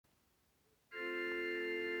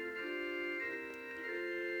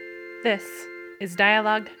This is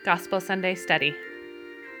Dialogue Gospel Sunday Study.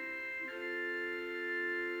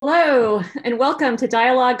 Hello, and welcome to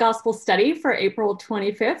Dialogue Gospel Study for April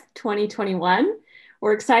 25th, 2021.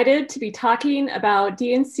 We're excited to be talking about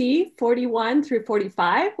D&C 41 through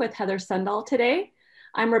 45 with Heather Sundahl today.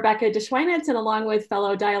 I'm Rebecca DeSchweinitz, and along with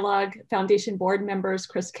fellow Dialogue Foundation board members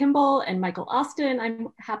Chris Kimball and Michael Austin, I'm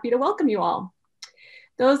happy to welcome you all.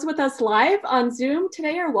 Those with us live on Zoom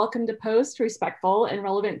today are welcome to post respectful and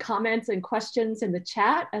relevant comments and questions in the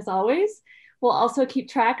chat, as always. We'll also keep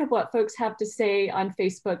track of what folks have to say on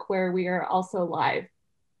Facebook, where we are also live.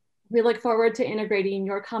 We look forward to integrating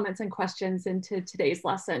your comments and questions into today's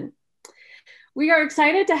lesson. We are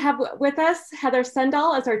excited to have with us Heather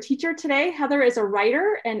Sundahl as our teacher today. Heather is a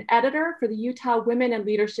writer and editor for the Utah Women in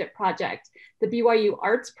Leadership Project, the BYU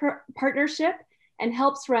Arts Partnership, and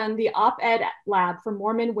helps run the Op-Ed Lab for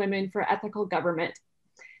Mormon Women for Ethical Government.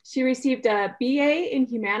 She received a BA in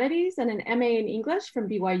Humanities and an MA in English from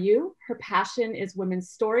BYU. Her passion is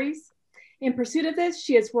women's stories. In pursuit of this,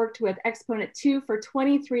 she has worked with Exponent 2 for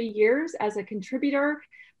 23 years as a contributor,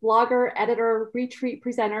 blogger, editor, retreat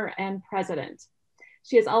presenter, and president.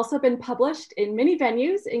 She has also been published in many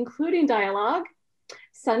venues, including Dialogue,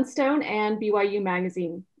 Sunstone, and BYU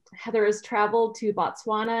Magazine. Heather has traveled to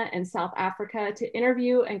Botswana and South Africa to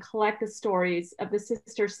interview and collect the stories of the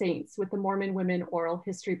sister saints with the Mormon Women Oral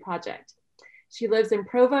History Project. She lives in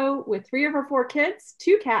Provo with 3 of her 4 kids,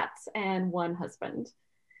 2 cats, and 1 husband.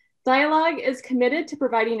 Dialogue is committed to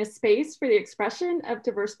providing a space for the expression of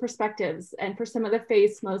diverse perspectives and for some of the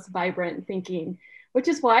faith's most vibrant thinking, which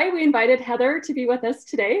is why we invited Heather to be with us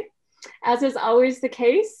today. As is always the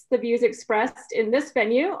case, the views expressed in this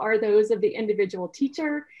venue are those of the individual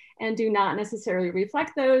teacher and do not necessarily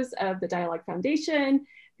reflect those of the Dialogue Foundation,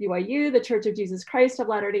 BYU, the Church of Jesus Christ of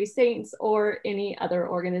Latter-day Saints, or any other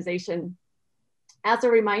organization. As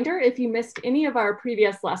a reminder, if you missed any of our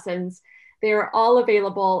previous lessons, they are all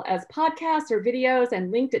available as podcasts or videos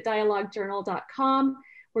and linked at dialoguejournal.com,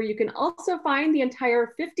 where you can also find the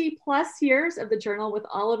entire 50+ years of the journal with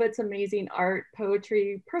all of its amazing art,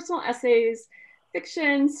 poetry, personal essays,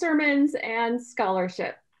 fiction, sermons, and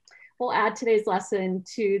scholarship. We'll add today's lesson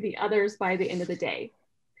to the others by the end of the day.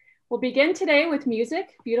 We'll begin today with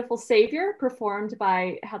music, Beautiful Savior, performed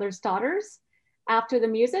by Heather's daughters. After the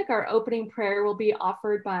music, our opening prayer will be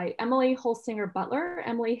offered by Emily Holsinger Butler.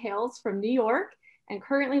 Emily hails from New York and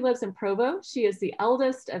currently lives in Provo. She is the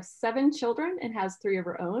eldest of 7 children and has 3 of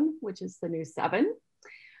her own, which is the new 7.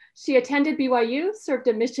 She attended BYU, served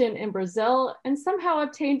a mission in Brazil, and somehow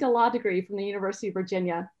obtained a law degree from the University of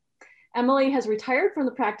Virginia. Emily has retired from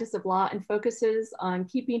the practice of law and focuses on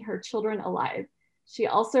keeping her children alive. She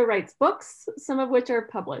also writes books, some of which are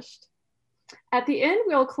published. At the end,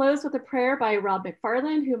 we'll close with a prayer by Rob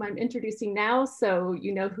McFarland, whom I'm introducing now, so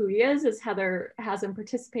you know who he is, as Heather has him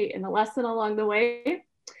participate in the lesson along the way.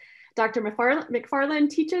 Dr. McFarland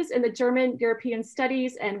teaches in the German European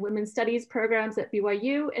Studies and Women's Studies programs at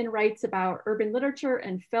BYU and writes about urban literature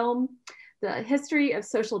and film, the history of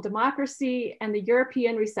social democracy, and the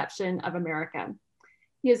European reception of America.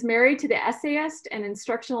 He is married to the essayist and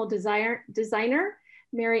instructional designer,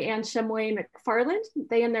 Mary Ann Shumway McFarland.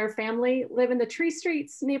 They and their family live in the Tree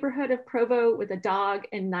Streets neighborhood of Provo with a dog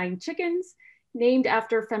and 9 chickens named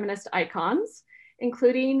after feminist icons,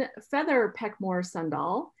 including Feather Peckmore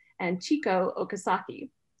Sundahl and Chico Okasaki.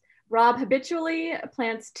 Rob habitually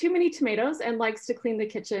plants too many tomatoes and likes to clean the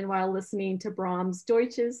kitchen while listening to Brahms'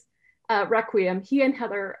 Deutsches Requiem. He and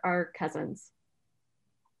Heather are cousins.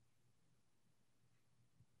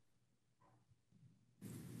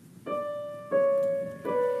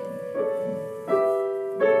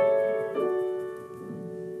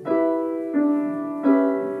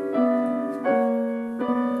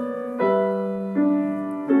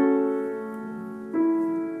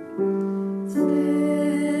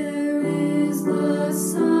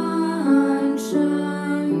 Sunshine,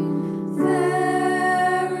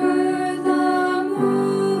 fairer the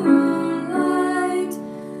moonlight.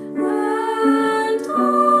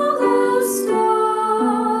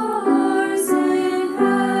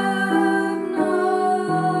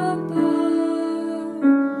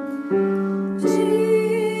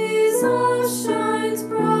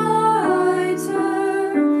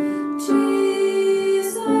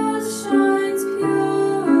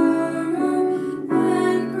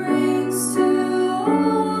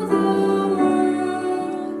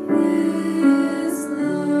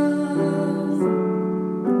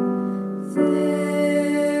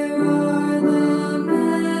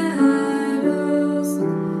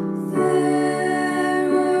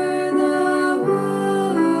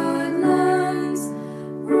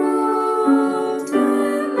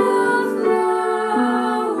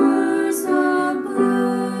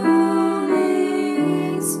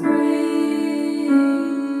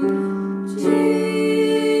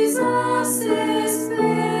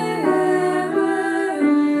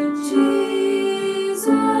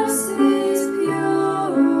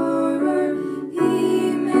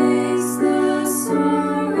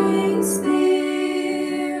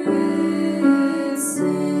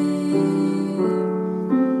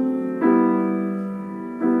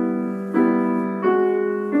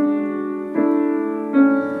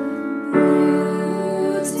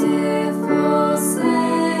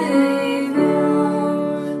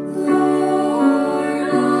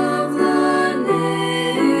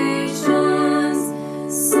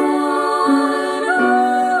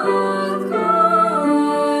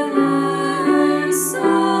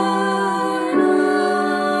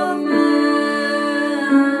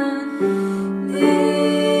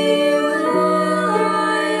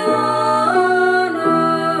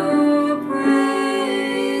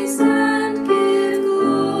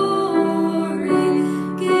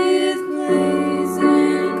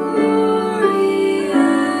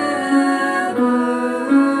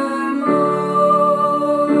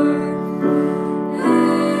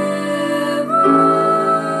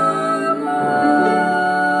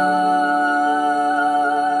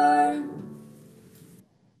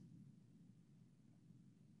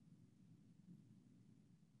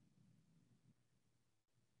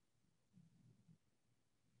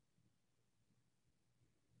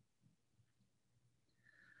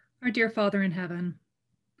 Our dear Father in heaven,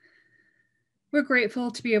 we're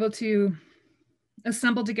grateful to be able to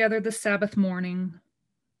assemble together this Sabbath morning,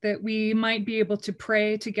 that we might be able to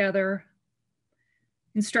pray together,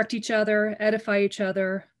 instruct each other, edify each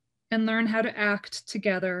other, and learn how to act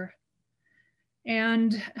together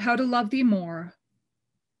and how to love thee more.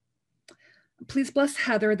 Please bless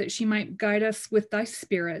Heather that she might guide us with thy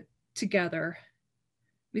Spirit together.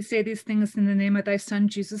 We say these things in the name of thy Son,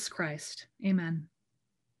 Jesus Christ. Amen.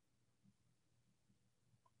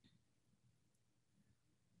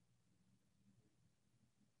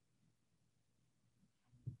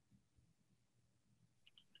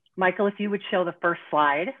 Michael, if you would show the first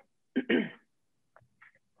slide.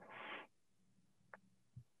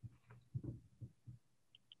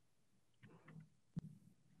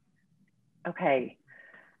 Okay.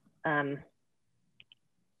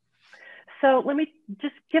 So let me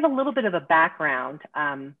just give a little bit of a background,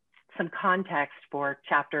 some context for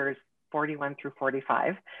chapters 41 through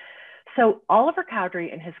 45. So Oliver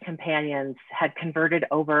Cowdery and his companions had converted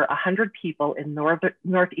over 100 people in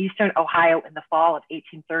northeastern Ohio in the fall of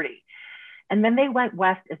 1830. And then they went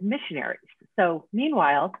west as missionaries. So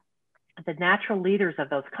meanwhile, the natural leaders of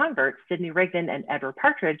those converts, Sidney Rigdon and Edward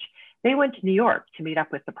Partridge, they went to New York to meet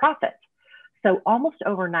up with the prophet. So almost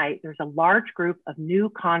overnight, there's a large group of new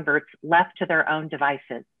converts left to their own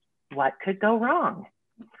devices. What could go wrong?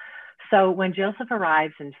 So when Joseph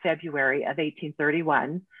arrives in February of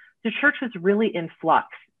 1831, the church was really in flux,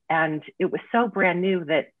 and it was so brand new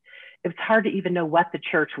that it was hard to even know what the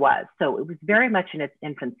church was. So it was very much in its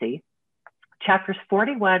infancy. Chapters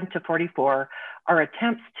 41 to 44 are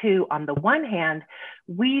attempts to, on the one hand,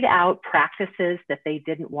 weed out practices that they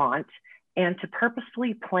didn't want and to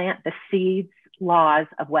purposefully plant the seeds, laws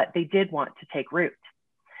of what they did want to take root.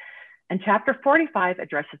 And chapter 45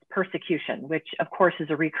 addresses persecution, which of course is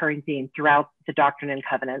a recurring theme throughout the Doctrine and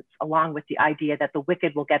Covenants, along with the idea that the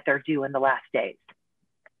wicked will get their due in the last days.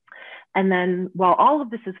 And then while all of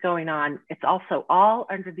this is going on, it's also all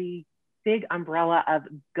under the big umbrella of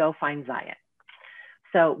Go Find Zion.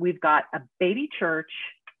 So we've got a baby church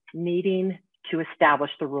needing to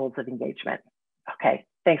establish the rules of engagement. Okay,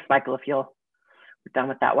 thanks, Michael, if we're done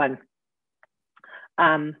with that one.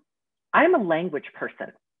 I'm a language person.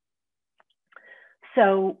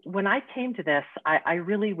 So when I came to this, I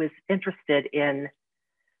really was interested in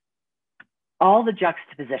all the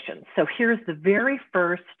juxtapositions. So here's the very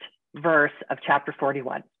first verse of chapter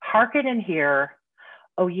 41. Hearken and hear,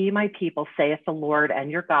 O ye my people, saith the Lord and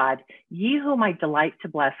your God, ye whom I delight to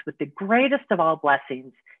bless with the greatest of all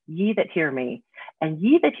blessings, ye that hear me, and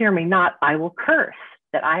ye that hear me not, I will curse,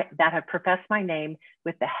 that have professed my name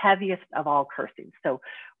with the heaviest of all cursings. So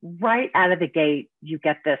right out of the gate, you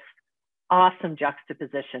get this awesome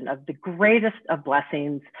juxtaposition of the greatest of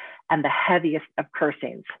blessings and the heaviest of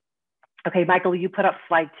cursings. Okay, Michael, you put up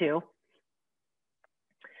slide 2.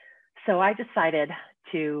 So I decided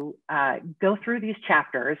to go through these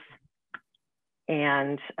chapters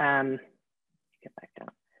and get back down.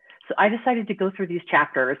 So I decided to go through these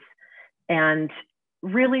chapters and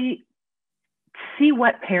really see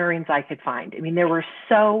what pairings I could find. I mean, there were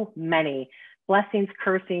so many: blessings,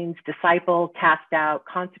 cursings, disciple, cast out,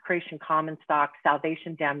 consecration, common stock,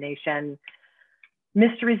 salvation, damnation,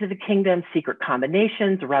 mysteries of the kingdom, secret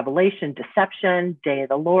combinations, revelation, deception, day of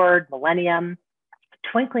the Lord, millennium,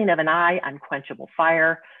 twinkling of an eye, unquenchable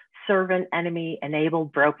fire, servant, enemy,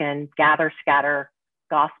 enabled, broken, gather, scatter,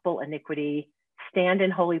 gospel, iniquity, stand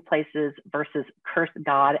in holy places versus curse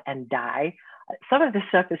God and die. Some of this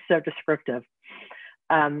stuff is so descriptive.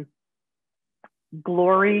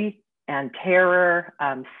 Glory and terror,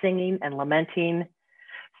 singing and lamenting.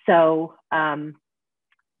 So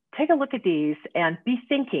take a look at these and be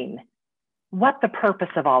thinking what the purpose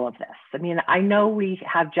of all of this. I mean, I know we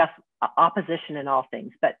have just opposition in all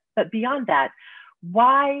things, but beyond that,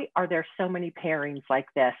 why are there so many pairings like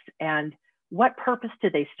this? And what purpose do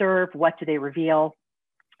they serve? What do they reveal?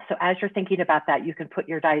 So as you're thinking about that, you can put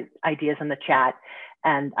your ideas in the chat,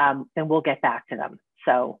 and then we'll get back to them.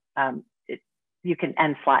 So you can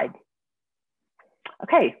end slide.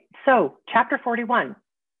 Okay, so chapter 41.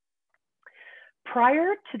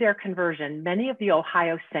 Prior to their conversion, many of the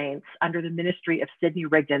Ohio saints under the ministry of Sidney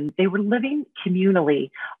Rigdon, they were living communally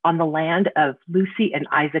on the land of Lucy and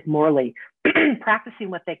Isaac Morley, practicing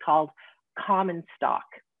what they called common stock.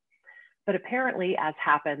 But apparently, as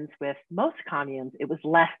happens with most communes, it was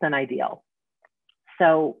less than ideal.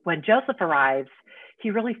 So when Joseph arrives, he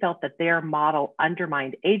really felt that their model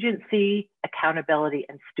undermined agency, accountability,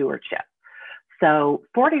 and stewardship. So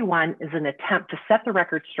 41 is an attempt to set the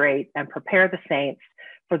record straight and prepare the saints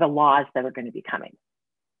for the laws that are going to be coming.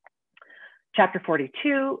 Chapter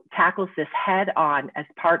 42 tackles this head on as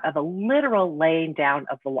part of a literal laying down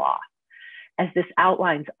of the law, as this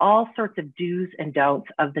outlines all sorts of do's and don'ts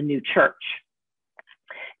of the new church.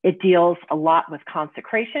 It deals a lot with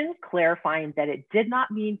consecration, clarifying that it did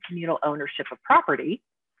not mean communal ownership of property.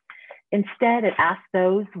 Instead, it asked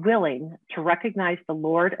those willing to recognize the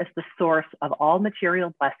Lord as the source of all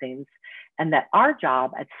material blessings, and that our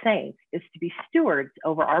job as saints is to be stewards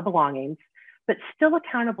over our belongings, but still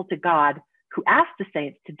accountable to God, who asked the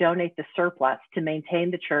saints to donate the surplus to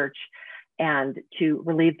maintain the church and to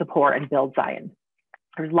relieve the poor and build Zion.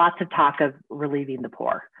 There's lots of talk of relieving the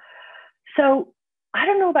poor. So I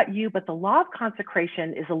don't know about you, but the law of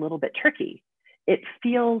consecration is a little bit tricky. It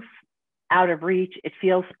feels out of reach. It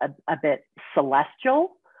feels a bit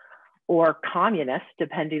celestial or communist,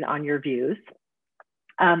 depending on your views.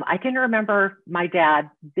 I can remember my dad,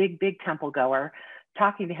 big temple goer,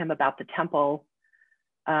 talking to him about the temple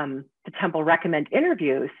recommend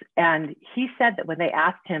interviews. And he said that when they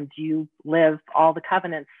asked him, do you live all the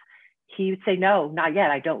covenants? He would say, no, not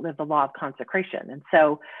yet. I don't live the law of consecration. And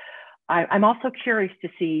so I'm also curious to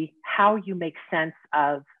see how you make sense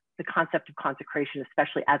of the concept of consecration,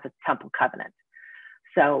 especially as a temple covenant.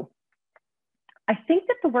 So I think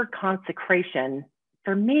that the word consecration,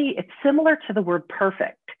 for me, it's similar to the word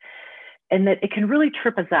perfect, and that it can really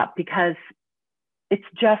trip us up because it's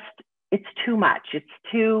too much. It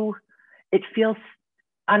feels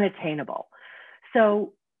unattainable.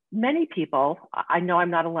 So many people, I know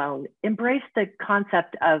I'm not alone, embrace the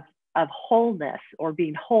concept of wholeness or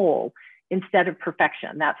being whole instead of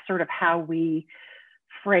perfection. That's sort of how we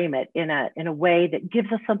frame it in a way that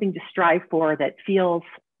gives us something to strive for, that feels,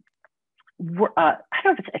 I don't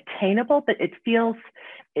know if it's attainable, but it feels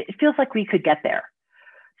like we could get there.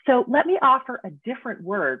 So let me offer a different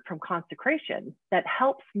word from consecration that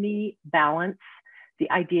helps me balance the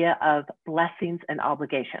idea of blessings and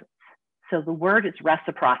obligations. So the word is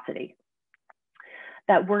reciprocity.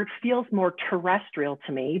 That word feels more terrestrial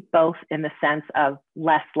to me, both in the sense of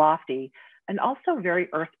less lofty and also very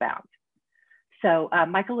earthbound. So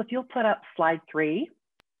Michael, if you'll put up slide 3.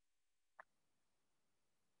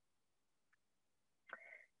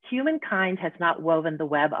 Humankind has not woven the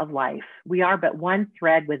web of life. We are but one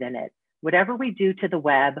thread within it. Whatever we do to the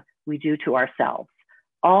web, we do to ourselves.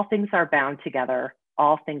 All things are bound together.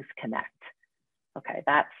 All things connect. Okay,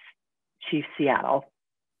 that's Chief Seattle.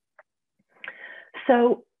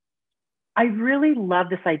 So I really love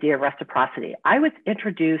this idea of reciprocity. I was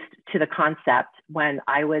introduced to the concept when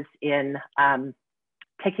I was in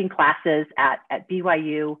taking classes at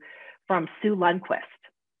BYU from Sue Lundquist.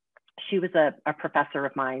 She was a professor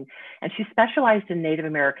of mine, and she specialized in Native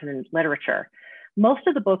American literature. Most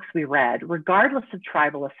of the books we read, regardless of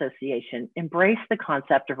tribal association, embraced the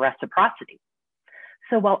concept of reciprocity.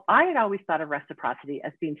 So while I had always thought of reciprocity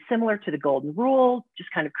as being similar to the golden rule,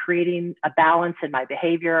 just kind of creating a balance in my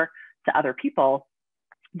behavior to other people,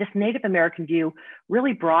 this Native American view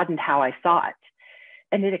really broadened how I saw it.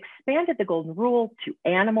 And it expanded the golden rule to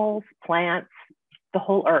animals, plants, the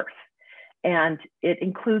whole earth. And it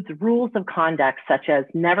includes rules of conduct such as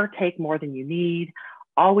never take more than you need,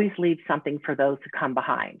 always leave something for those who come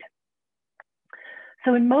behind.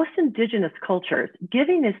 So in most indigenous cultures,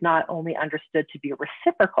 giving is not only understood to be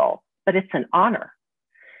reciprocal, but it's an honor.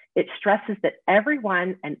 It stresses that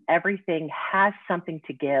everyone and everything has something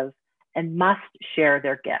to give and must share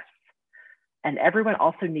their gifts. And everyone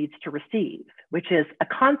also needs to receive, which is a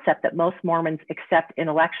concept that most Mormons accept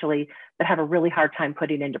intellectually, but have a really hard time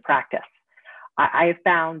putting into practice. I have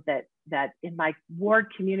found that in my ward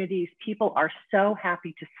communities, people are so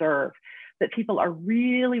happy to serve, that people are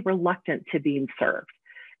really reluctant to being served.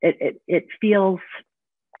 It feels,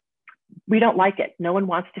 we don't like it. No one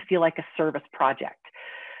wants to feel like a service project.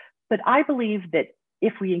 But I believe that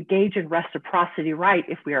if we engage in reciprocity right,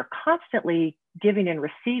 if we are constantly giving and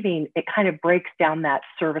receiving, it kind of breaks down that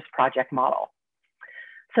service project model.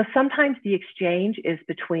 So sometimes the exchange is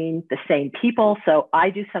between the same people. So I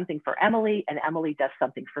do something for Emily and Emily does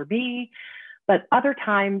something for me. But other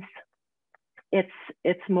times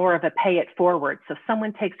it's more of a pay it forward. So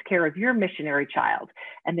someone takes care of your missionary child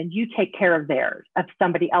and then you take care of theirs, of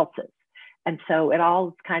somebody else's. And so it all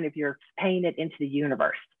is kind of, you're paying it into the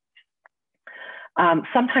universe.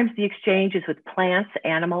 Sometimes the exchange is with plants,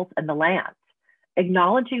 animals, and the land,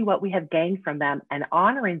 acknowledging what we have gained from them and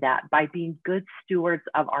honoring that by being good stewards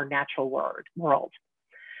of our natural world.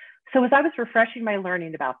 So as I was refreshing my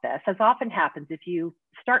learning about this, as often happens, if you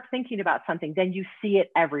start thinking about something, then you see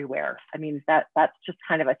it everywhere. I mean, that's just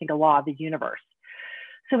kind of, I think, a law of the universe.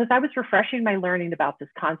 So as I was refreshing my learning about this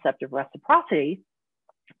concept of reciprocity,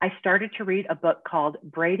 I started to read a book called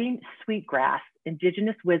Braiding Sweetgrass,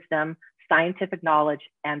 Indigenous Wisdom, Scientific Knowledge,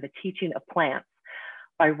 and the Teaching of Plants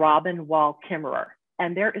by Robin Wall Kimmerer.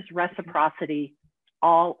 And there is reciprocity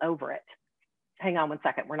all over it. Hang on one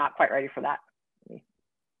second, we're not quite ready for that.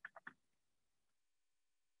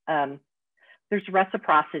 There's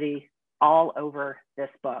reciprocity all over this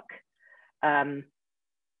book.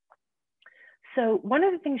 So one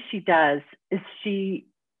of the things she does is she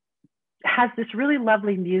has this really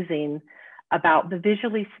lovely musing about the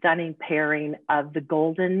visually stunning pairing of the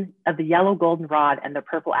yellow goldenrod and the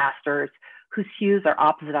purple asters, whose hues are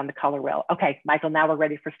opposite on the color wheel. Okay, Michael, now we're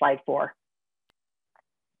ready for slide 4.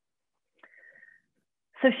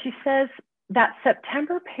 So she says that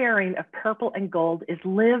September pairing of purple and gold is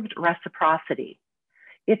lived reciprocity.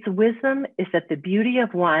 Its wisdom is that the beauty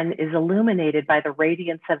of one is illuminated by the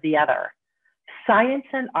radiance of the other. Science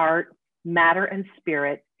and art, matter and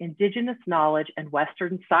spirit, indigenous knowledge, and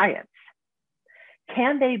Western science.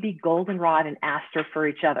 Can they be goldenrod and aster for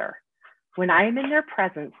each other? When I am in their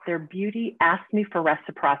presence, their beauty asks me for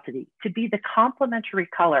reciprocity, to be the complementary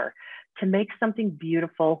color, to make something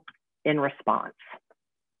beautiful in response.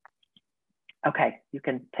 Okay, you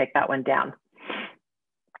can take that one down.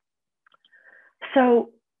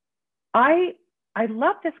 So I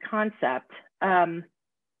love this concept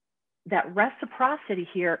that reciprocity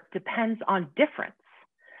here depends on difference.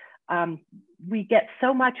 We get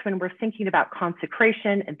so much when we're thinking about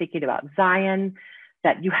consecration and thinking about Zion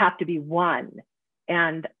that you have to be one.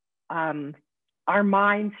 And our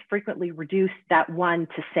minds frequently reduce that one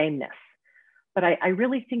to sameness. But I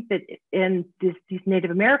really think that in these Native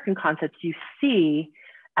American concepts, you see,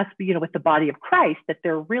 as with the body of Christ, that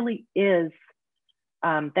there really is,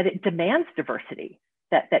 that it demands diversity,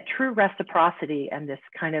 that true reciprocity and this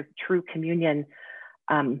kind of true communion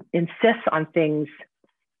insists on things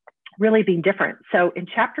really being different. So in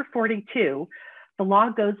chapter 42, the law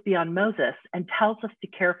goes beyond Moses and tells us to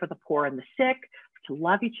care for the poor and the sick, to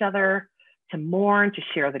love each other, to mourn, to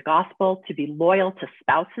share the gospel, to be loyal to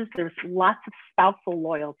spouses. There's lots of spousal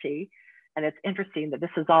loyalty. And it's interesting that this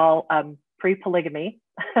is all pre-polygamy.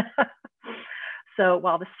 So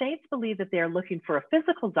while the saints believe that they are looking for a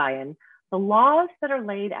physical Zion, the laws that are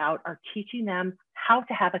laid out are teaching them how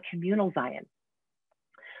to have a communal Zion.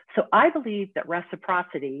 So I believe that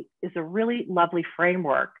reciprocity is a really lovely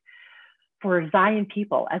framework for Zion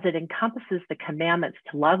people, as it encompasses the commandments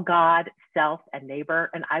to love God, self, and neighbor,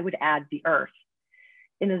 and I would add the earth.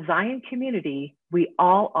 In a Zion community, we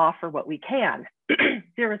all offer what we can.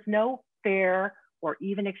 There is no fair or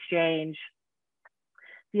even exchange.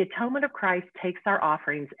 The atonement of Christ takes our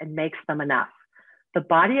offerings and makes them enough. The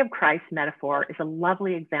body of Christ metaphor is a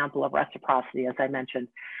lovely example of reciprocity, as I mentioned,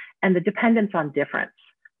 and the dependence on difference,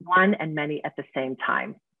 one and many at the same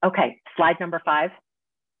time. Okay, slide number 5.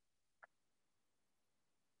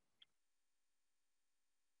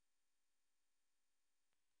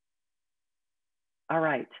 All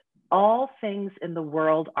right, all things in the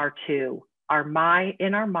world are two.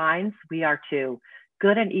 In our minds, we are two.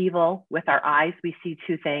 Good and evil, with our eyes, we see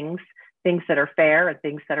two things that are fair and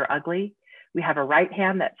things that are ugly. We have a right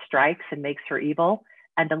hand that strikes and makes for evil,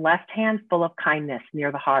 and a left hand full of kindness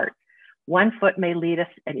near the heart. One foot may lead us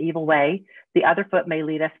an evil way, the other foot may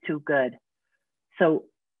lead us to good. So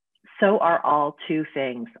are all two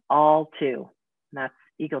things, all two. And that's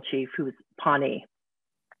Eagle Chief, who's Pawnee.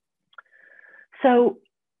 So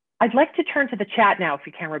I'd like to turn to the chat now, if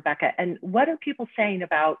you can, Rebecca. And what are people saying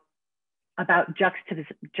about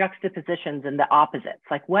juxtapositions and the opposites?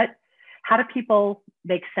 Like how do people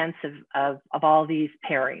make sense of all these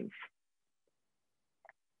pairings?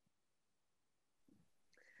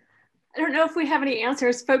 I don't know if we have any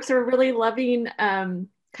answers. Folks are really loving kind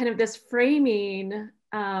of this framing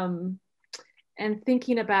and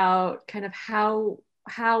thinking about kind of how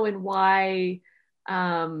and why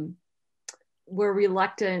we're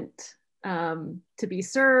reluctant to be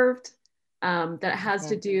served. That has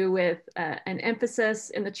to do with an emphasis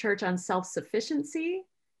in the church on self-sufficiency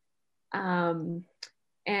and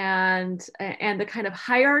the kind of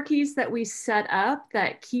hierarchies that we set up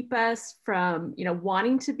that keep us from,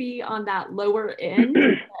 wanting to be on that lower end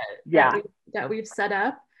that we've set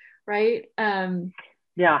up, right?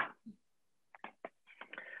 Yeah.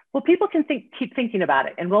 Well, people can keep thinking about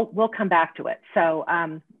it, and we'll come back to it. So,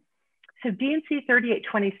 so D&C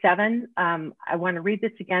 3827, I want to read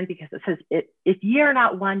this again because it says, if ye are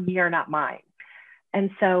not one, ye are not mine.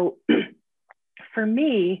 And so for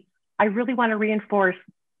me, I really want to reinforce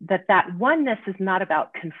that oneness is not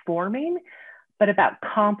about conforming, but about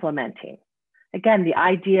complementing. Again, the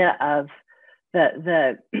idea of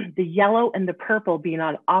the yellow and the purple being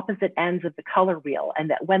on opposite ends of the color wheel, and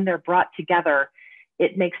that when they're brought together,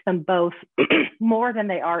 it makes them both more than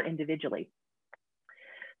they are individually.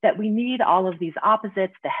 That we need all of these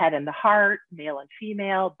opposites, the head and the heart, male and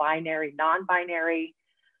female, binary, non-binary.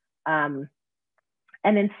 And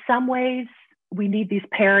in some ways, we need these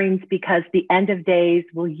pairings because the end of days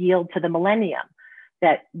will yield to the millennium,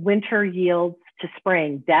 that winter yields to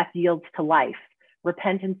spring, death yields to life,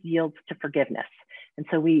 repentance yields to forgiveness. And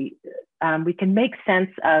so we can make sense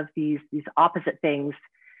of these opposite things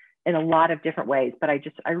in a lot of different ways. But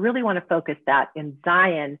I really want to focus that in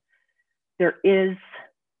Zion, there is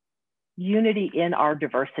unity in our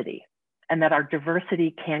diversity, and that our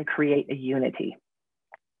diversity can create a unity.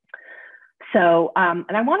 So, and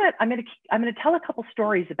I'm going to tell a couple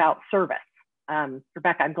stories about service.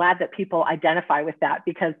 Rebecca, I'm glad that people identify with that,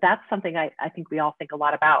 because that's something I think we all think a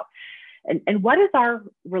lot about. And what is our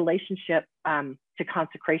relationship to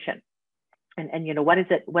consecration? And you know, what does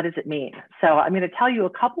it mean? So I'm going to tell you a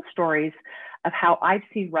couple stories of how I've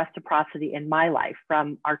seen reciprocity in my life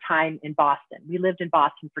from our time in Boston. We lived in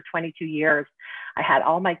Boston for 22 years. I had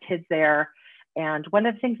all my kids there. And one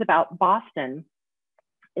of the things about Boston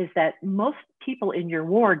is that most people in your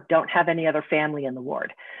ward don't have any other family in the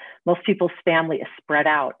ward. Most people's family is spread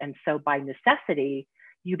out. And so by necessity,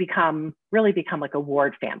 you really become like a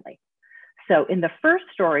ward family. So in the first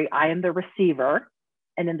story, I am the receiver.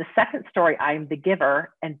 And in the second story, I am the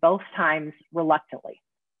giver, and both times reluctantly.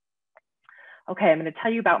 Okay, I'm going to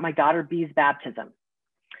tell you about my daughter B's baptism.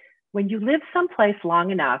 When you live someplace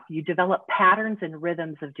long enough, you develop patterns and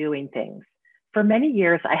rhythms of doing things. For many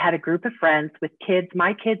years, I had a group of friends with kids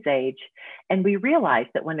my kids' age, and we realized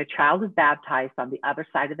that when a child is baptized on the other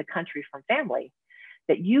side of the country from family,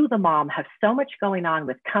 that you, the mom, have so much going on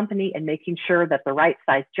with company and making sure that the right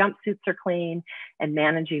size jumpsuits are clean and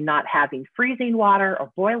managing not having freezing water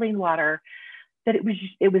or boiling water, that it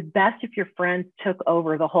was best if your friends took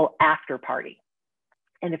over the whole after party.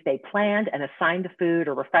 And if they planned and assigned the food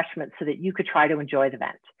or refreshments so that you could try to enjoy the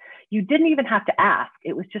event. You didn't even have to ask.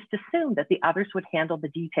 It was just assumed that the others would handle the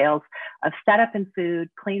details of setup and food,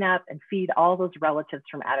 clean up, and feed all those relatives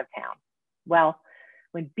from out of town. Well,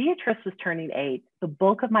 when Beatrice was turning 8, the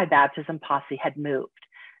bulk of my baptism posse had moved,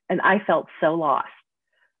 and I felt so lost.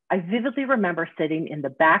 I vividly remember sitting in the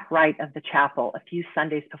back right of the chapel a few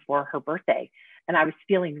Sundays before her birthday, and I was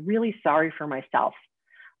feeling really sorry for myself.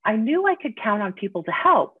 I knew I could count on people to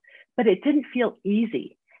help, but it didn't feel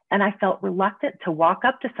easy. And I felt reluctant to walk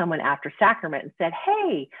up to someone after sacrament and said,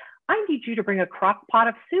 hey, I need you to bring a crock pot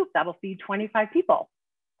of soup that'll feed 25 people.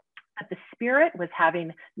 But the Spirit was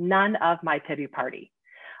having none of my pity party.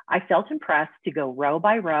 I felt impressed to go row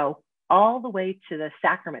by row all the way to the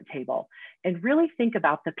sacrament table and really think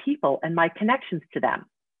about the people and my connections to them.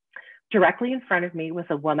 Directly in front of me was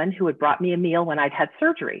a woman who had brought me a meal when I'd had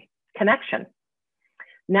surgery, connection.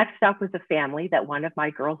 Next up was a family that one of my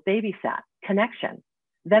girls babysat, connection.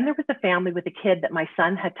 Then there was a family with a kid that my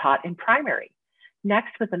son had taught in primary.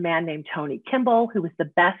 Next was a man named Tony Kimball, who was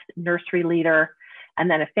the best nursery leader. And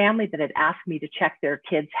then a family that had asked me to check their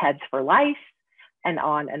kids' heads for lice, and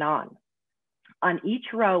on and on. On each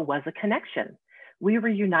row was a connection. We were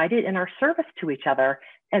united in our service to each other.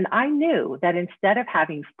 And I knew that instead of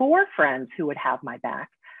having 4 friends who would have my back,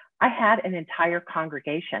 I had an entire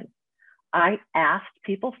congregation. I asked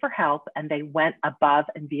people for help and they went above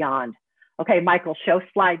and beyond. Okay, Michael, show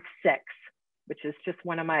slide 6, which is just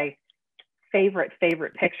one of my favorite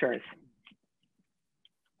pictures.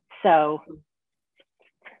 So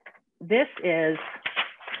this is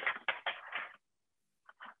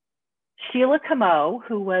Sheila Camo,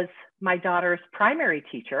 who was my daughter's primary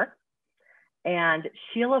teacher, and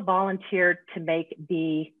Sheila volunteered to make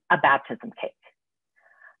B a baptism cake.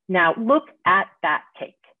 Now look at that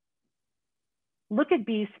cake. Look at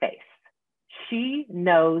B's face. She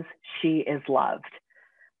knows she is loved.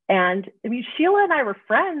 And I mean, Sheila and I were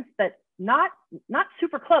friends, but not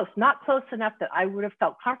super close, not close enough that I would have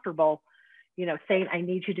felt comfortable, you know, saying, I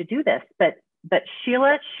need you to do this. But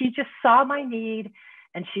Sheila, she just saw my need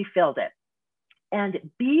and she filled it. And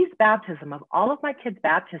B's baptism, of all of my kids'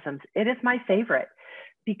 baptisms, it is my favorite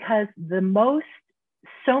because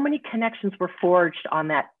so many connections were forged on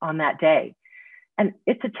that day. And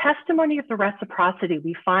it's a testimony of the reciprocity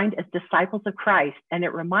we find as disciples of Christ. And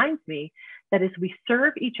it reminds me that as we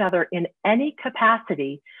serve each other in any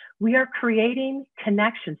capacity, we are creating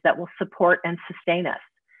connections that will support and sustain us.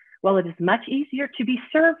 While it is much easier to be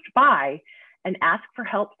served by and ask for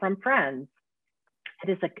help from friends, it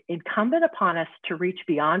is incumbent upon us to reach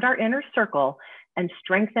beyond our inner circle and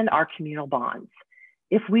strengthen our communal bonds.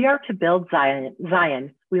 If we are to build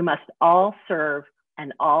Zion, we must all serve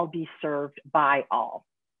and all be served by all.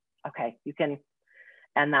 Okay, you can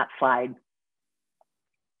end that slide.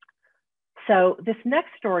 So this next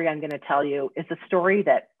story I'm going to tell you is a story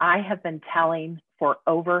that I have been telling for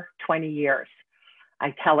over 20 years.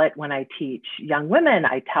 I tell it when I teach young women.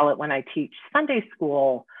 I tell it when I teach Sunday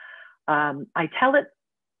school. I tell it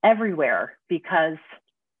everywhere because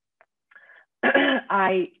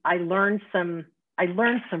I learned some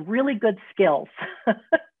really good skills.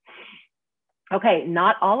 Okay,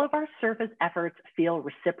 not all of our service efforts feel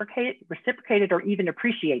reciprocated or even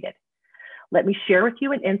appreciated. Let me share with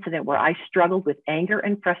you an incident where I struggled with anger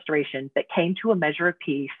and frustration that came to a measure of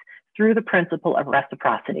peace through the principle of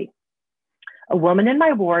reciprocity. A woman in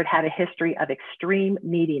my ward had a history of extreme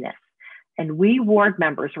neediness, and we ward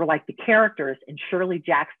members were like the characters in Shirley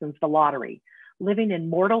Jackson's The Lottery, living in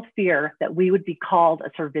mortal fear that we would be called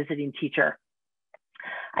as her visiting teacher.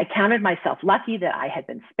 I counted myself lucky that I had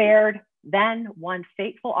been spared. Then one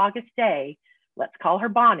fateful August day, let's call her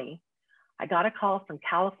Bonnie, I got a call from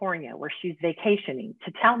California where she's vacationing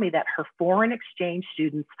to tell me that her foreign exchange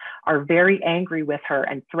students are very angry with her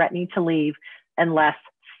and threatening to leave unless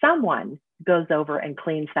someone goes over and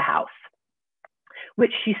cleans the house,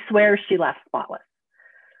 which she swears she left spotless.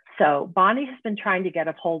 So Bonnie has been trying to get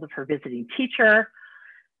a hold of her visiting teacher,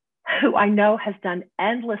 who I know has done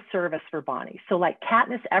endless service for Bonnie. So like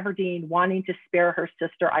Katniss Everdeen wanting to spare her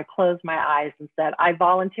sister, I closed my eyes and said, I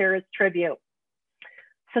volunteer as tribute.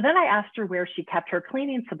 So then I asked her where she kept her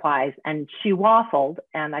cleaning supplies, and she waffled,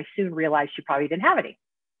 and I soon realized she probably didn't have any.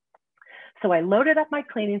 So I loaded up my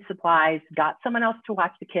cleaning supplies, got someone else to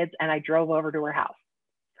watch the kids, and I drove over to her house.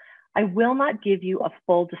 I will not give you a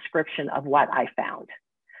full description of what I found.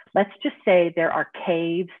 Let's just say there are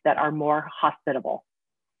caves that are more hospitable.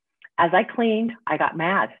 As I cleaned, I got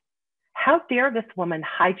mad. How dare this woman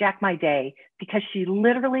hijack my day because she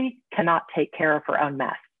literally cannot take care of her own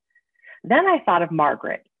mess? Then I thought of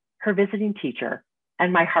Margaret, her visiting teacher,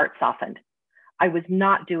 and my heart softened. I was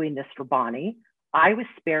not doing this for Bonnie. I was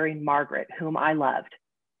sparing Margaret, whom I loved.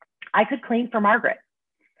 I could clean for Margaret.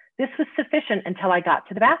 This was sufficient until I got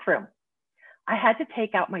to the bathroom. I had to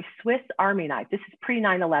take out my Swiss Army knife. This is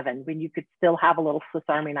pre-9/11, when you could still have a little Swiss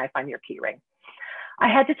Army knife on your key ring. I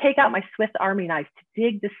had to take out my Swiss Army knife to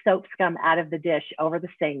dig the soap scum out of the dish over the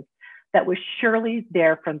sink that was surely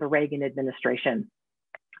there from the Reagan administration.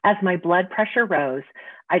 As my blood pressure rose,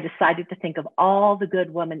 I decided to think of all the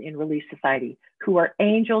good women in Relief Society who are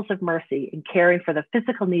angels of mercy in caring for the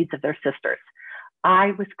physical needs of their sisters.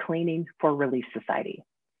 I was cleaning for Relief Society.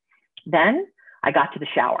 Then I got to the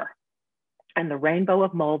shower and the rainbow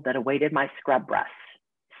of mold that awaited my scrub brush.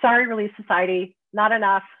 Sorry, Relief Society, not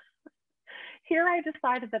enough. Here I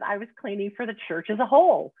decided that I was cleaning for the church as a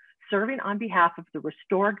whole, serving on behalf of the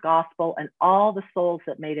restored gospel and all the souls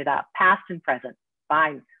that made it up, past and present.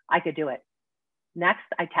 Fine, I could do it. Next,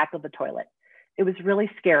 I tackled the toilet. It was really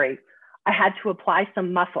scary. I had to apply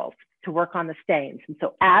some muscles to work on the stains. And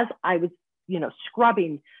so as I was,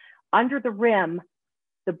 scrubbing under the rim,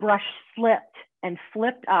 the brush slipped and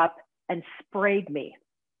flipped up and sprayed me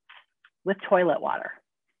with toilet water.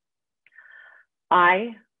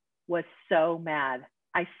 I was so mad.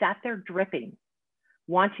 I sat there dripping,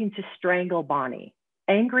 wanting to strangle Bonnie,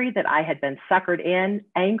 angry that I had been suckered in,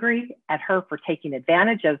 angry at her for taking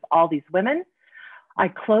advantage of all these women. I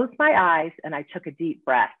closed my eyes and I took a deep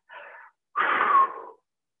breath.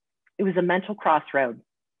 It was a mental crossroad.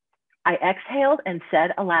 I exhaled and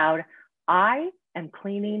said aloud, I am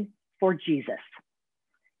cleaning for Jesus.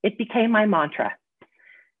 It became my mantra.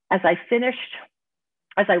 As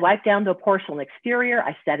I wiped down the porcelain exterior,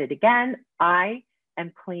 I said it again, I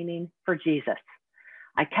am cleaning for Jesus.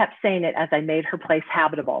 I kept saying it as I made her place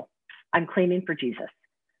habitable. I'm cleaning for Jesus.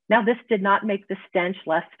 Now, this did not make the stench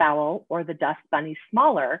less foul or the dust bunnies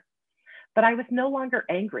smaller, but I was no longer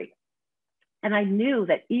angry. And I knew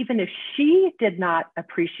that even if she did not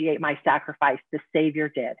appreciate my sacrifice, the Savior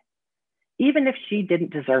did. Even if she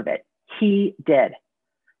didn't deserve it, he did.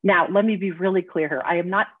 Now, let me be really clear here. I am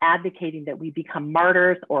not advocating that we become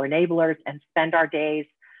martyrs or enablers and spend our days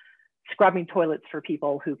scrubbing toilets for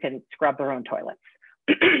people who can scrub their own toilets.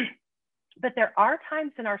 But there are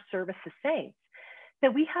times in our service as saints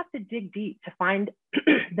that we have to dig deep to find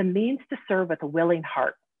the means to serve with a willing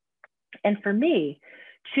heart. And for me,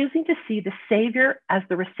 choosing to see the Savior as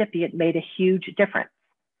the recipient made a huge difference.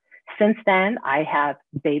 Since then, I have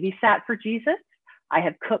babysat for Jesus. I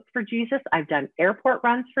have cooked for Jesus. I've done airport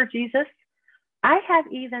runs for Jesus. I have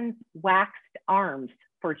even waxed arms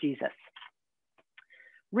for Jesus.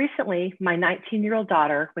 Recently, my 19-year-old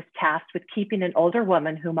daughter was tasked with keeping an older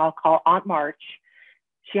woman, whom I'll call Aunt March,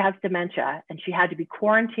 She has dementia, and she had to be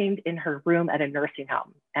quarantined in her room at a nursing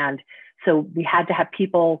home. And so we had to have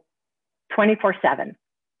people 24/7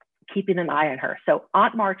 keeping an eye on her. So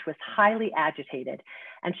Aunt March was highly agitated,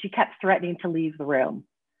 and she kept threatening to leave the room.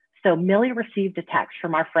 So Millie received a text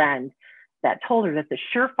from our friend that told her that the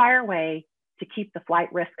surefire way to keep the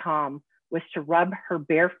flight risk calm was to rub her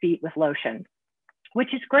bare feet with lotion,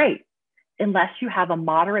 which is great, unless you have a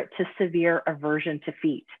moderate to severe aversion to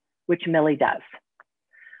feet, which Millie does.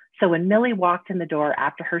 So when Millie walked in the door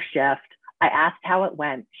after her shift, I asked how it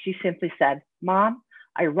went. She simply said, "Mom,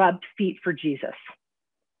 I rubbed feet for Jesus."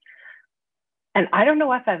 And I don't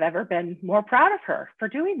know if I've ever been more proud of her for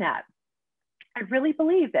doing that. I really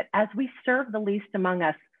believe that as we serve the least among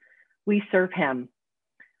us, we serve him.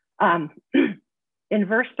 In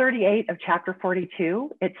verse 38 of chapter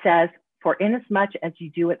 42, it says, "For inasmuch as you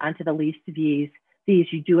do it unto the least of these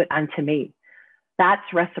you do it unto me."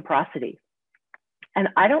 That's reciprocity. And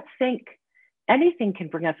I don't think anything can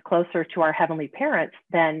bring us closer to our heavenly parents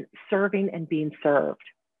than serving and being served.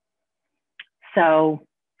 So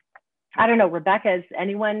I don't know, Rebecca, does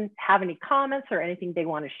anyone have any comments or anything they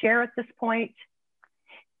want to share at this point?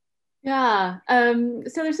 Yeah, so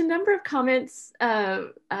there's a number of comments.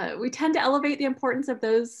 We tend to elevate the importance of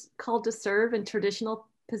those called to serve in traditional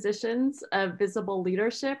positions of visible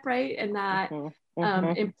leadership, right? And that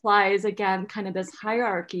implies, again, kind of this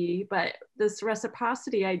hierarchy, but this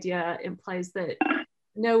reciprocity idea implies that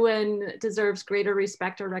no one deserves greater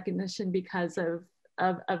respect or recognition because of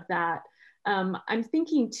that. I'm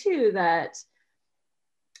thinking too that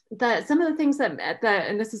some of the things that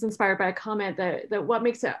and this is inspired by a comment that what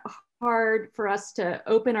makes it hard for us to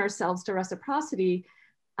open ourselves to reciprocity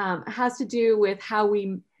has to do with how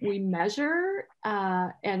we measure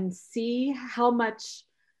and see how much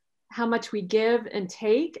we give and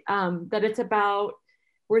take. That it's about,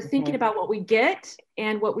 we're thinking about what we get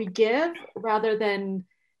and what we give rather than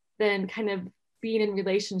kind of being in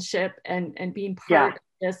relationship and being part of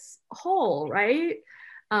this whole, right?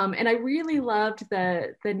 And I really loved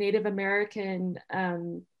the Native American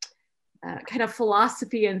kind of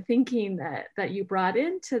philosophy and thinking that you brought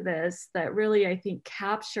into this, that really, I think,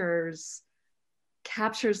 captures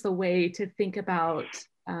the way to think about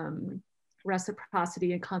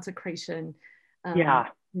reciprocity and consecration in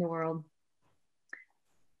the world.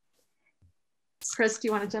 Chris, do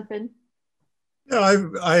you want to jump in? No,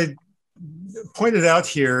 I pointed out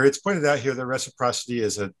here, it's pointed out here that reciprocity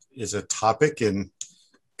is a topic in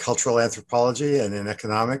cultural anthropology and in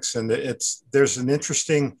economics, and there's an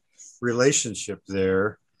interesting relationship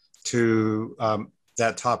there to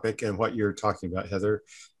that topic and what you're talking about, Heather.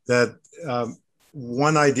 That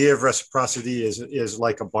one idea of reciprocity is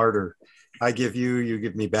like a barter. I give you, you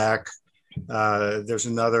give me back. There's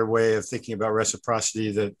another way of thinking about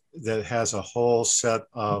reciprocity that has a whole set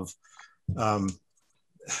of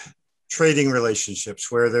trading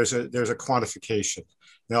relationships where there's a quantification.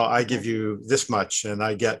 Now, I give you this much and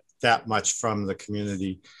I get that much from the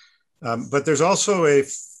community. But there's also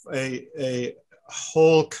a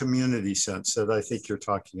whole community sense that I think you're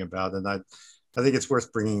talking about. And I think it's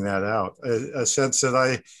worth bringing that out. A sense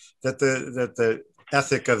that the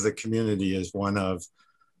ethic of the community is one of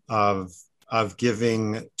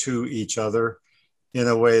giving to each other in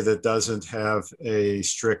a way that doesn't have a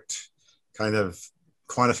strict kind of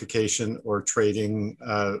quantification or trading,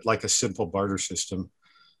 like a simple barter system,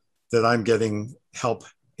 that I'm getting help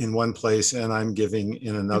in one place and I'm giving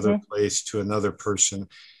in another place to another person.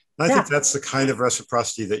 And I think that's the kind of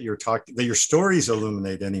reciprocity that that your stories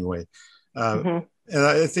illuminate anyway. And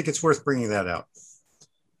I think it's worth bringing that out.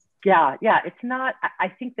 Yeah, it's not, I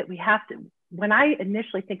think that we have to, when I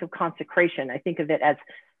initially think of consecration, I think of it as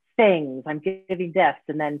things, I'm giving this,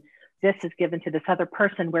 and then this is given to this other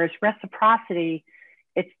person, whereas reciprocity,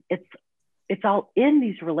 it's all in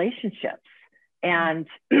these relationships. And,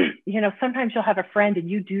 sometimes you'll have a friend and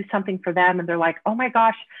you do something for them and they're like, "Oh my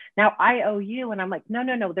gosh, now I owe you." And I'm like, no,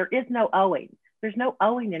 there is no owing. There's no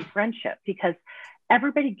owing in friendship, because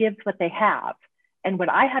everybody gives what they have. And what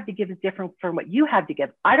I have to give is different from what you have to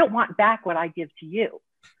give. I don't want back what I give to you,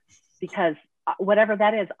 because whatever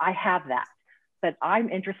that is, I have that. But I'm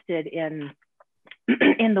interested in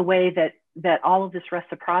the way that all of this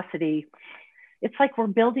reciprocity, it's like we're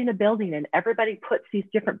building a building and everybody puts these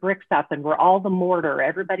different bricks up and we're all the mortar.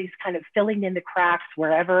 Everybody's kind of filling in the cracks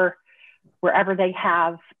wherever they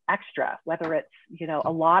have extra, whether it's,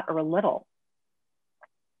 a lot or a little.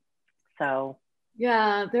 So.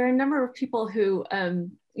 Yeah, there are a number of people who,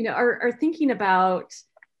 are thinking about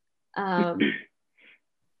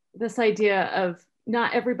this idea of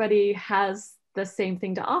not everybody has the same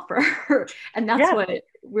thing to offer. And that's what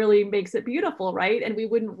really makes it beautiful, right? And we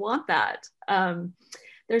wouldn't want that.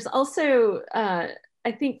 There's also,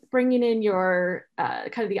 I think, bringing in your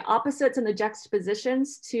kind of the opposites and the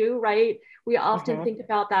juxtapositions too, right? We often think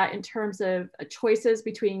about that in terms of choices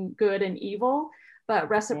between good and evil, but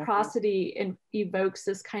reciprocity evokes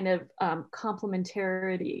this kind of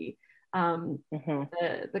complementarity,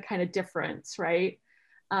 the kind of difference, right?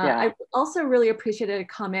 I also really appreciated a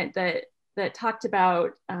comment that talked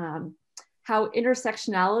about how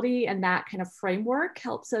intersectionality and that kind of framework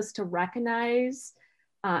helps us to recognize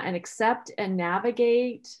and accept and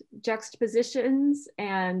navigate juxtapositions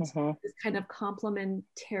and this kind of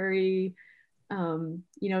complementary,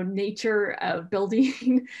 nature of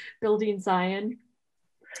building Zion.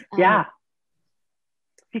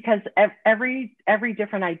 Because every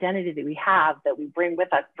different identity that we have that we bring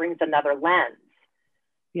with us brings another lens,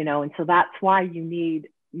 and so that's why you need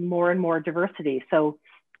more and more diversity. So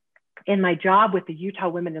in my job with the Utah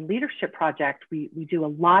Women in Leadership Project, we do a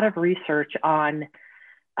lot of research on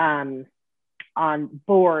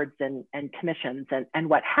boards and commissions. And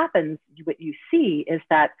what happens, what you see is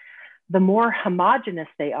that the more homogenous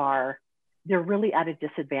they are, they're really at a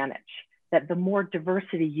disadvantage. That the more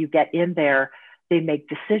diversity you get in there, they make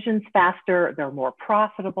decisions faster, they're more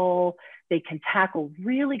profitable, they can tackle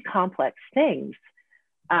really complex things.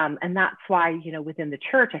 And that's why, within the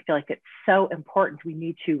church, I feel like it's so important. We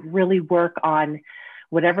need to really work on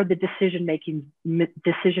whatever the decision-making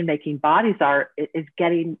bodies are, is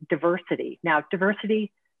getting diversity. Now,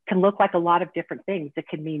 diversity can look like a lot of different things. It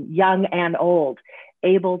can mean young and old,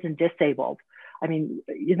 abled and disabled. I mean,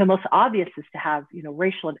 the most obvious is to have,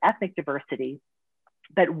 racial and ethnic diversity.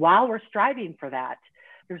 But while we're striving for that,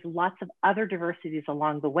 there's lots of other diversities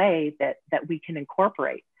along the way that we can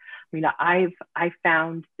incorporate. I mean, I've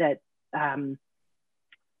found that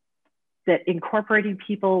that incorporating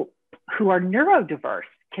people who are neurodiverse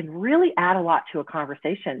can really add a lot to a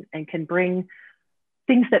conversation and can bring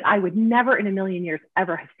things that I would never in a million years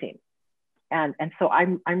ever have seen. And so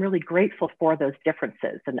I'm really grateful for those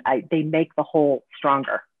differences, and they make the whole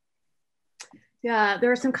stronger. Yeah,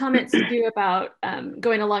 there are some comments to do about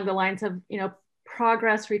going along the lines of,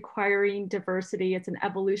 progress requiring diversity. It's an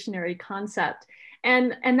evolutionary concept.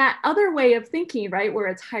 And that other way of thinking, right, where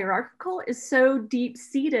it's hierarchical, is so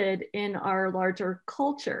deep-seated in our larger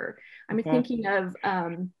culture. I'm thinking of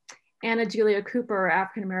Anna Julia Cooper,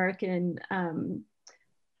 African-American,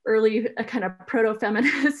 early kind of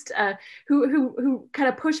proto-feminist, who kind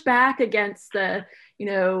of pushed back against the,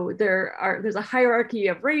 there's a hierarchy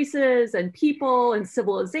of races and people and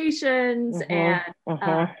civilizations,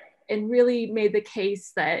 and really made the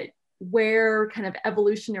case that where kind of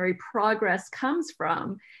evolutionary progress comes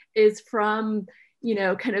from is from,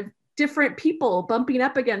 kind of different people bumping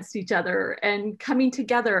up against each other and coming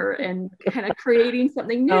together and kind of creating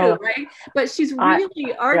something new, right? But she's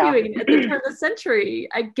really arguing at the turn of the century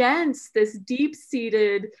against this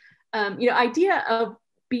deep-seated, idea of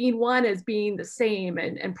being one as being the same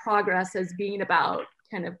and progress as being about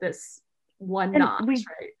kind of this one notch, right?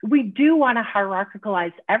 We do want to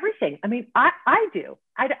hierarchicalize everything. I mean, I do.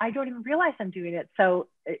 I don't even realize I'm doing it. So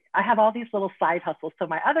I have all these little side hustles. So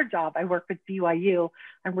my other job, I work with BYU.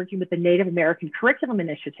 I'm working with the Native American Curriculum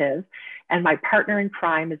Initiative. And my partner in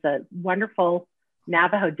crime is a wonderful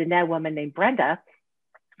Navajo Diné woman named Brenda.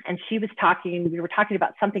 And we were talking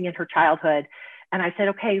about something in her childhood. And I said,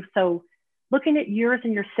 okay, so looking at yours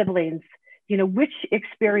and your siblings, which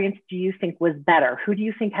experience do you think was better? Who do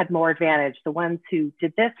you think had more advantage? The ones who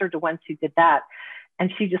did this or the ones who did that?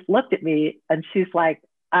 And she just looked at me and she's like,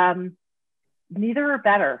 neither are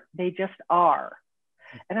better. They just are.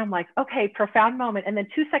 And I'm like, okay, profound moment. And then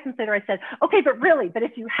 2 seconds later, I said, okay, but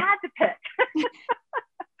if you had to pick,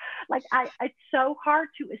 it's so hard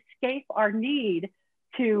to escape our need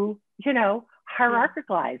to,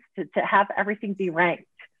 hierarchicalize, to have everything be ranked.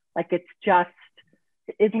 Like it's just,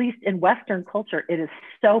 at least in Western culture, it is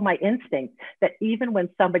so my instinct that even when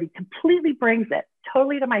somebody completely brings it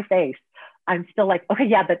totally to my face, I'm still like, okay,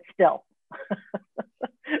 yeah, but still,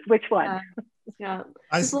 which one? Yeah,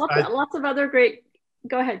 there's lots of other great,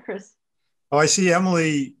 go ahead, Chris. Oh, I see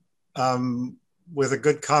Emily with a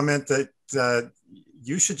good comment that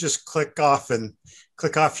you should just click off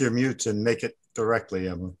your mute and make it directly,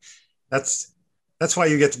 Emily. That's why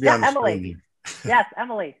you get to be on the Emily. screen. Yes,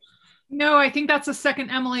 Emily. No, I think that's a second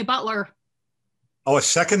Emily Butler. Oh, a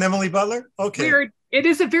second Emily Butler? Okay. Weird. It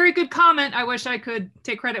is a very good comment. I wish I could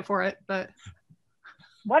take credit for it, but.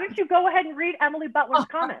 Why don't you go ahead and read Emily Butler's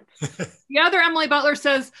comment? The other Emily Butler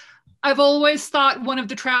says, I've always thought one of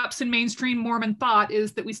the traps in mainstream Mormon thought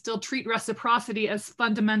is that we still treat reciprocity as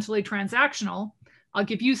fundamentally transactional. I'll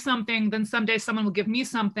give you something, then someday someone will give me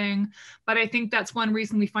something. But I think that's one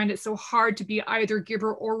reason we find it so hard to be either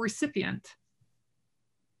giver or recipient.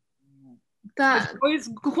 It's always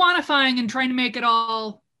quantifying and trying to make it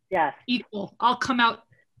all equal. I'll come out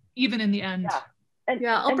even in the end.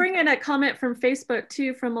 I'll bring in a comment from Facebook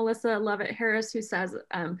too, from Melissa Lovett Harris, who says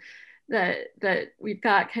that we've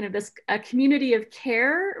got kind of a community of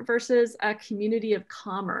care versus a community of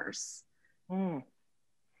commerce.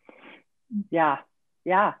 Yeah.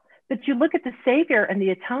 But you look at the Savior and the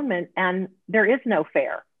atonement, and there is no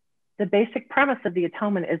fair. The basic premise of the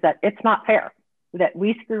atonement is that it's not fair, that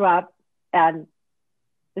we screw up and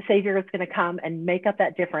the Savior is going to come and make up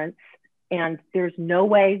that difference. And there's no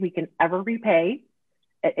way we can ever repay.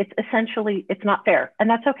 It's essentially, it's not fair. And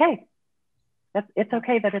that's okay. It's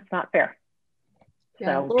okay that it's not fair.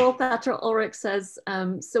 Yeah, Laurel Thatcher Ulrich says,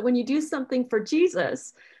 so when you do something for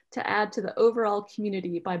Jesus to add to the overall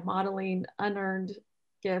community by modeling unearned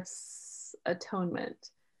gifts,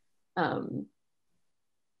 atonement. So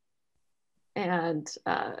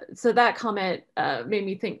that comment made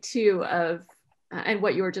me think too of, and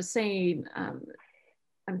what you were just saying,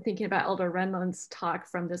 I'm thinking about Elder Renlund's talk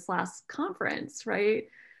from this last conference, right?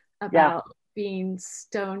 About being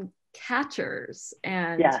stone catchers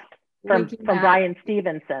and from Brian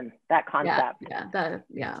Stevenson, that concept.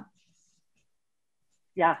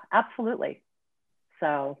 Yeah, absolutely.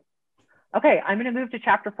 So, okay, I'm going to move to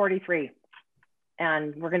chapter 43,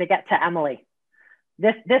 and we're going to get to Emily.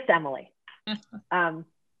 This Emily.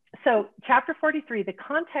 So chapter 43, the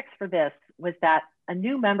context for this was that a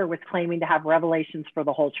new member was claiming to have revelations for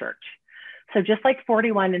the whole church. So just like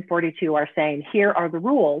 41 and 42 are saying, here are the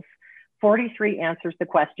rules, 43 answers the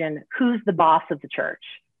question, who's the boss of the church?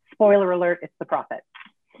 Spoiler alert, it's the prophet.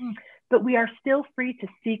 But we are still free to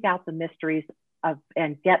seek out the mysteries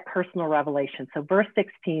and get personal revelation. So verse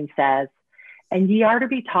 16 says, and ye are to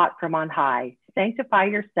be taught from on high, sanctify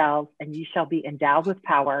yourselves, and ye shall be endowed with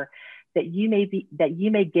power, that ye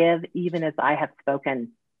may give even as I have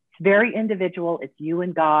spoken. It's very individual, it's you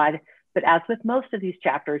and God. But as with most of these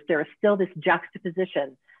chapters, there is still this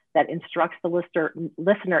juxtaposition that instructs the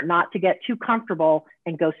listener not to get too comfortable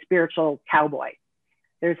and go spiritual cowboy.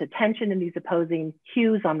 There's a tension in these opposing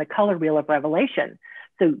hues on the color wheel of Revelation.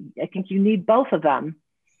 So I think you need both of them,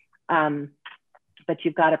 but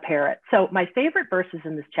you've got to pair it. So my favorite verses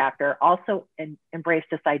in this chapter also embrace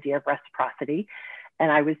this idea of reciprocity.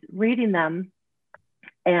 And I was reading them,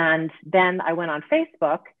 and then I went on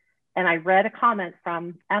Facebook and I read a comment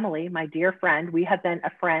from Emily, my dear friend. We have been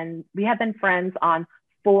friends on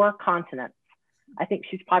 4 continents. I think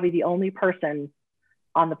she's probably the only person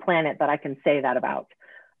on the planet that I can say that about.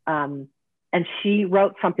 And she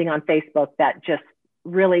wrote something on Facebook that just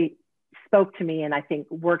really spoke to me and I think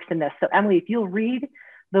works in this. So Emily, if you'll read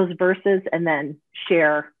those verses and then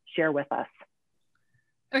share with us.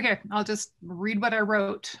 Okay, I'll just read what I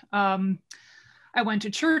wrote. I went to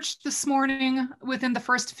church this morning. Within the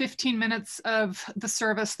first 15 minutes of the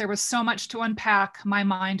service, there was so much to unpack. My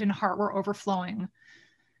mind and heart were overflowing.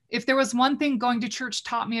 If there was one thing going to church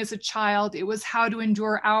taught me as a child, it was how to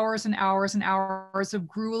endure hours and hours and hours of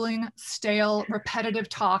grueling, stale, repetitive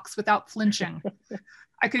talks without flinching.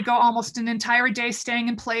 I could go almost an entire day staying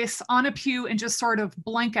in place on a pew and just sort of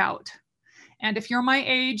blank out. And if you're my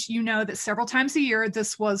age, you know that several times a year,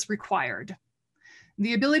 this was required.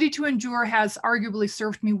 The ability to endure has arguably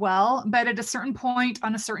served me well, but at a certain point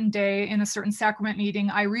on a certain day in a certain sacrament meeting,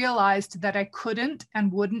 I realized that I couldn't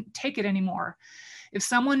and wouldn't take it anymore. If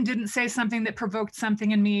someone didn't say something that provoked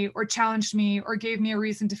something in me or challenged me or gave me a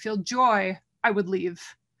reason to feel joy, I would leave.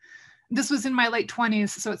 This was in my late 20s,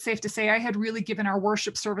 so it's safe to say I had really given our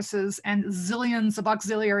worship services and zillions of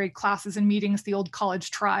auxiliary classes and meetings the old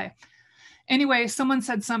college try. Anyway, someone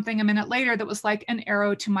said something a minute later that was like an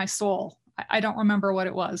arrow to my soul. I don't remember what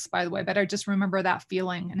it was, by the way, but I just remember that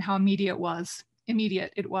feeling and how immediate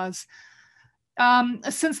it was.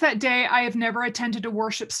 Since that day, I have never attended a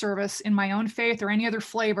worship service in my own faith or any other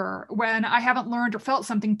flavor when I haven't learned or felt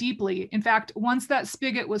something deeply. In fact, once that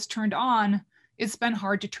spigot was turned on, it's been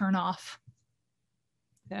hard to turn off.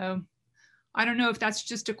 So I don't know if that's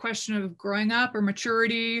just a question of growing up or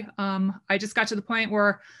maturity. I just got to the point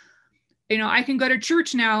where, I can go to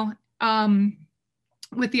church now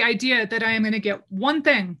with the idea that I am going to get one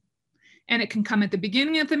thing. And it can come at the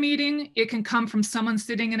beginning of the meeting. It can come from someone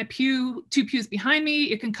sitting in a pew, 2 pews behind me.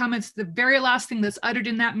 It can come as the very last thing that's uttered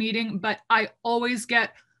in that meeting, but I always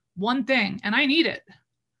get one thing and I need it.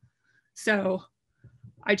 So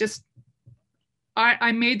I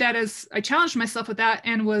I made that as, I challenged myself with that,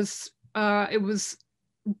 and it was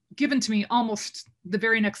given to me almost the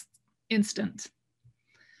very next instant.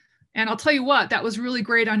 And I'll tell you what, that was really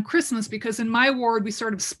great on Christmas, because in my ward, we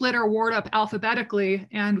sort of split our ward up alphabetically.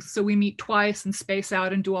 And so we meet twice and space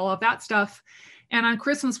out and do all of that stuff. And on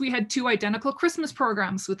Christmas, we had 2 identical Christmas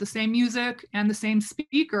programs with the same music and the same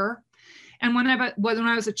speaker. And when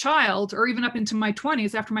I was a child, or even up into my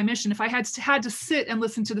 20s after my mission, if I had to sit and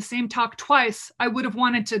listen to the same talk twice, I would have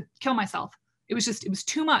wanted to kill myself. It was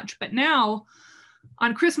too much. But now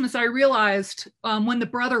on Christmas, I realized when the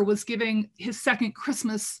brother was giving his second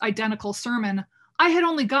Christmas identical sermon, I had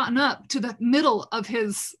only gotten up to the middle of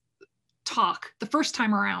his talk the first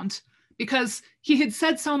time around, because he had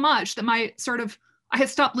said so much that I had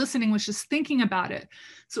stopped listening, was just thinking about it.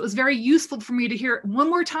 So it was very useful for me to hear it one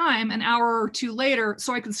more time an hour or 2 later,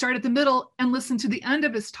 so I could start at the middle and listen to the end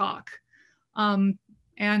of his talk. And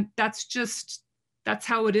that's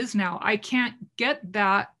how it is now. I can't get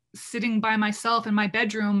that sitting by myself in my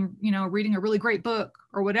bedroom, reading a really great book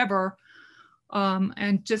or whatever,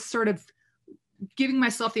 and just sort of giving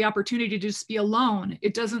myself the opportunity to just be alone.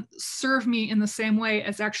 It doesn't serve me in the same way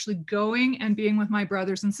as actually going and being with my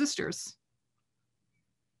brothers and sisters.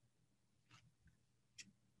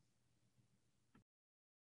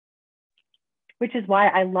 Which is why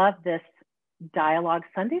I love this Dialogue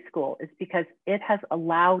Sunday School, is because it has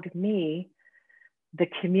allowed me the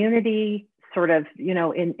community sort of,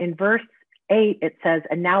 in verse 8, it says,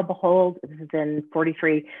 and now behold, this is in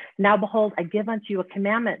 43, now behold, I give unto you a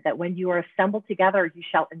commandment that when you are assembled together, you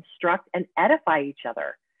shall instruct and edify each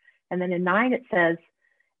other. And then in 9, it says,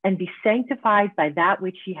 and be sanctified by that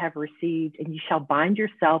which ye have received, and ye shall bind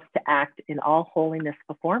yourselves to act in all holiness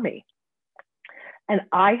before me. And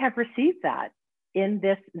I have received that in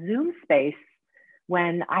this Zoom space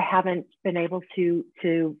when I haven't been able to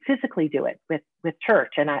physically do it with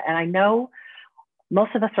church. And I know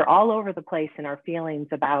most of us are all over the place in our feelings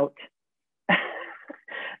about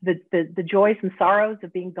the joys and sorrows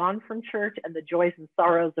of being gone from church and the joys and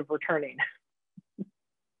sorrows of returning.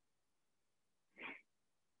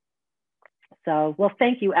 So, well,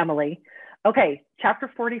 thank you, Emily. Okay,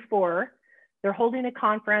 chapter 44, they're holding a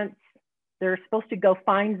conference. They're supposed to go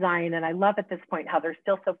find Zion. And I love at this point how they're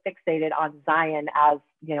still so fixated on Zion as,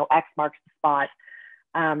 X marks the spot.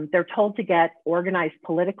 They're told to get organized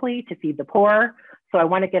politically to feed the poor. So I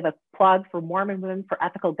want to give a plug for Mormon Women for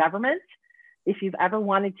Ethical Government. If you've ever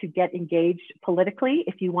wanted to get engaged politically,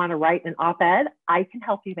 if you want to write an op-ed, I can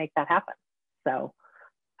help you make that happen. So,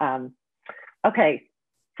 okay.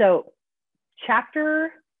 So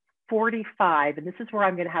chapter 45, and this is where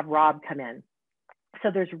I'm going to have Rob come in. So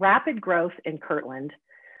there's rapid growth in Kirtland.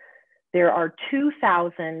 There are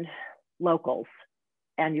 2,000 locals,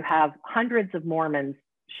 and you have hundreds of Mormons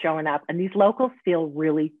showing up, and these locals feel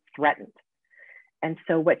really threatened. And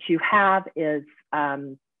so what you have is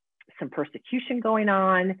some persecution going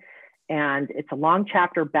on, and it's a long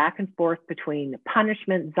chapter back and forth between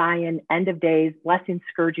punishment, Zion, end of days, blessings,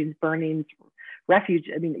 scourgings, burnings, refuge.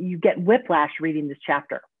 I mean, you get whiplash reading this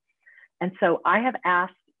chapter. And so I have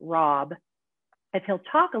asked Rob if he'll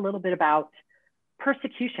talk a little bit about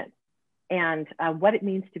persecution and what it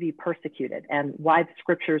means to be persecuted, and why the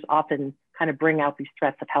scriptures often kind of bring out these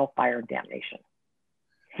threats of hellfire and damnation.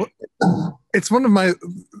 Well, it's one of my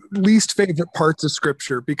least favorite parts of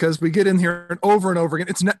scripture, because we get in here and over again.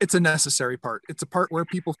 It's a necessary part. It's a part where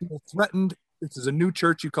people feel threatened. This is a new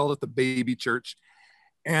church. You call it the baby church.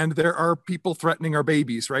 And there are people threatening our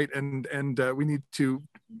babies, right? And we need to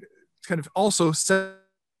kind of also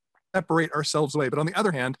separate ourselves away. But on the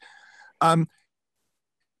other hand,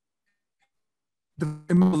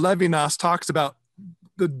 Levinas talks about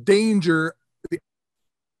the danger, the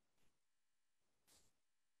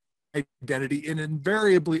identity, and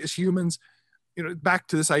invariably as humans, back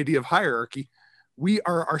to this idea of hierarchy, we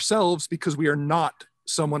are ourselves because we are not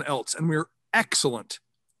someone else, and we're excellent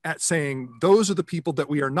at saying those are the people that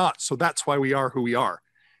we are not, so that's why we are who we are.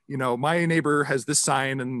 My neighbor has this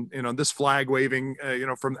sign and this flag waving, I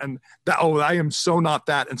am so not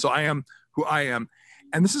that, and so I am who I am.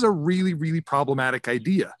 And this is a really, really problematic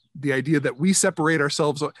idea. The idea that we separate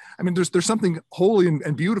ourselves. I mean, there's something holy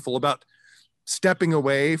and beautiful about stepping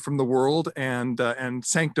away from the world and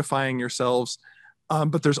sanctifying yourselves.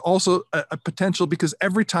 But there's also a potential, because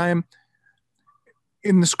every time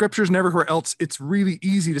in the scriptures and everywhere else, it's really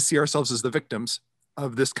easy to see ourselves as the victims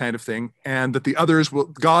of this kind of thing, and that the others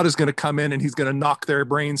God is going to come in and he's going to knock their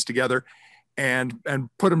brains together and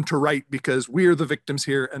put them to right, because we're the victims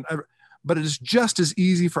here. But it is just as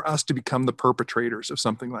easy for us to become the perpetrators of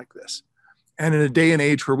something like this. And in a day and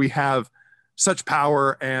age where we have such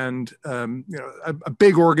power and a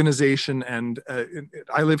big organization. And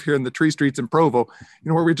I live here in the Tree Streets in Provo,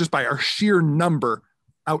 where we just by our sheer number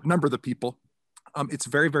outnumber the people. It's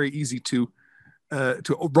very, very easy to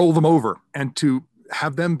roll them over and to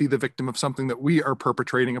have them be the victim of something that we are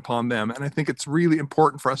perpetrating upon them. And I think it's really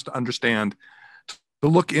important for us to understand, to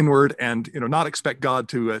look inward and not expect God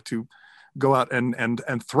to go out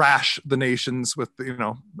and thrash the nations with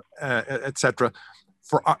etc.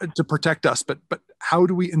 To protect us, but how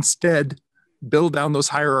do we instead build down those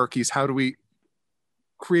hierarchies? How do we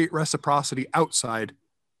create reciprocity outside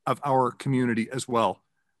of our community as well,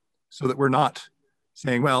 so that we're not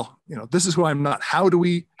saying, well, this is who I'm not. How do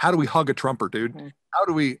we hug a Trumper, dude? How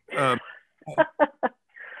do we? I'm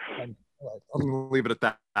gonna leave it at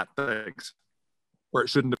that. Thanks. Where it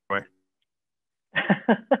shouldn't have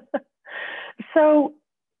been. So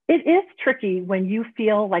it is tricky when you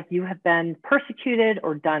feel like you have been persecuted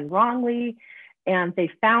or done wrongly, and they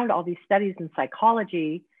found all these studies in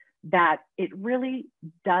psychology that it really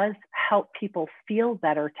does help people feel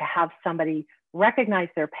better to have somebody recognize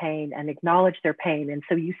their pain and acknowledge their pain. And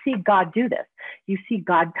so you see God do this. You see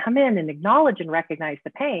God come in and acknowledge and recognize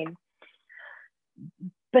the pain.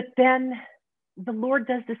 But then the Lord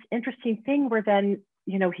does this interesting thing where then,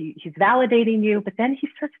 he's validating you, but then he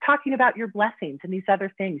starts talking about your blessings and these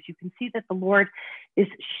other things. You can see that the Lord is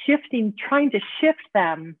trying to shift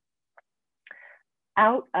them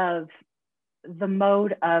out of the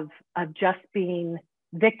mode of just being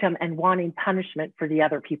victim and wanting punishment for the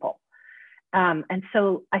other people. And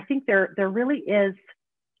so I think there really is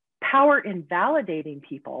power in validating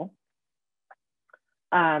people,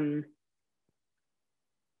 but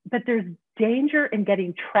there's danger in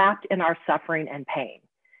getting trapped in our suffering and pain.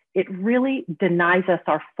 It really denies us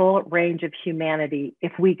our full range of humanity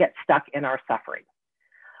if we get stuck in our suffering.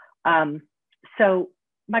 So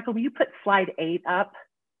Michael, will you put slide 8 up?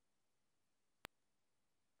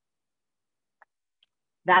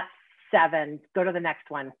 That's 7. Go to the next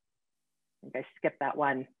one. I think I skipped that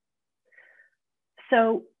one.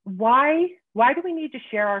 So why do we need to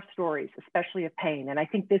share our stories, especially of pain? And I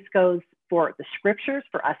think this goes for the scriptures,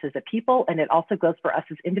 for us as a people, and it also goes for us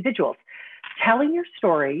as individuals. Telling your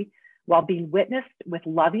story while being witnessed with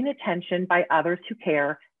loving attention by others who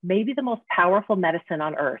care may be the most powerful medicine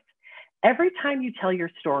on earth. Every time you tell your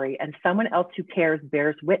story and someone else who cares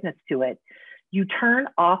bears witness to it, you turn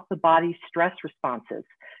off the body's stress responses,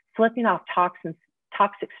 flipping off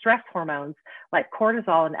toxic stress hormones like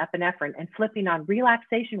cortisol and epinephrine, and flipping on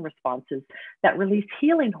relaxation responses that release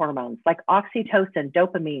healing hormones like oxytocin,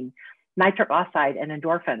 dopamine, nitric oxide, and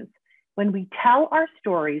endorphins. When we tell our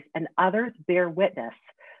stories and others bear witness,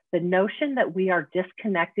 the notion that we are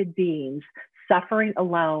disconnected beings suffering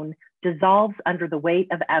alone dissolves under the weight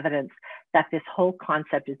of evidence that this whole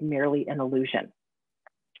concept is merely an illusion.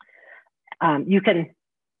 You can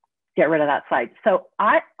get rid of that slide. So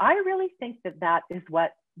I really think that is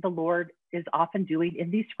what the Lord is often doing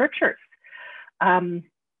in these scriptures.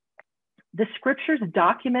 The scriptures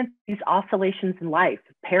document these oscillations in life: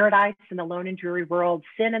 paradise and the lone and dreary world,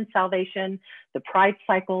 sin and salvation, the pride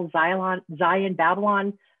cycle, Zion,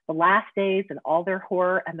 Babylon, the last days and all their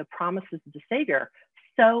horror, and the promises of the Savior.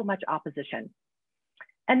 So much opposition.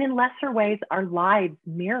 And in lesser ways, our lives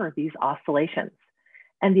mirror these oscillations.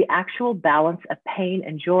 And the actual balance of pain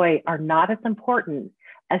and joy are not as important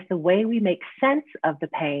as the way we make sense of the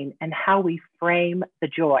pain and how we frame the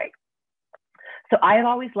joy. So I have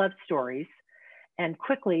always loved stories, and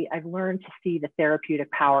quickly I've learned to see the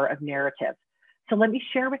therapeutic power of narrative. So let me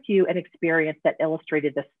share with you an experience that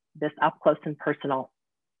illustrated this up close and personal.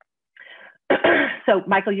 So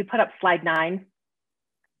Michael, you put up slide 9.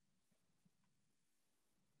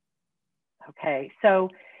 Okay, so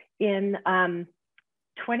in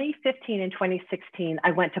 2015 and 2016,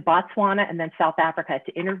 I went to Botswana and then South Africa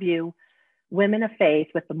to interview women of faith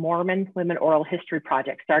with the Mormon Women Oral History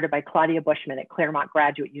Project, started by Claudia Bushman at Claremont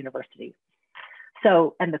Graduate University.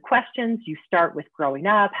 So, and the questions, you start with growing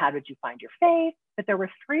up, how did you find your faith? But there were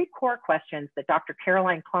 3 core questions that Dr.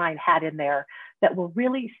 Caroline Klein had in there that were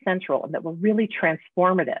really central and that were really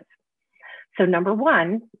transformative. So number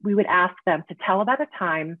 1, we would ask them to tell about a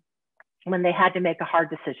time when they had to make a hard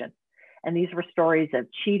decision. And these were stories of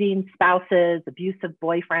cheating spouses, abusive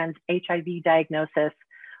boyfriends, HIV diagnosis,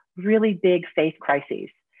 really big faith crises.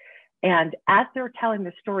 And as they were telling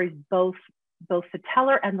their stories, both the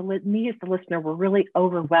teller and me as the listener were really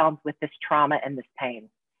overwhelmed with this trauma and this pain.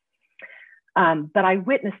 But I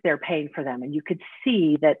witnessed their pain for them. And you could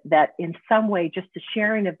see that in some way, just the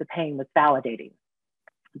sharing of the pain was validating.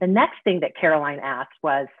 The next thing that Caroline asked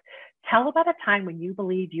was, tell about a time when you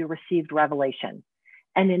believe you received revelation.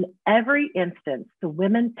 And in every instance, the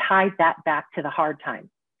women tied that back to the hard time,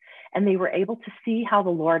 and they were able to see how the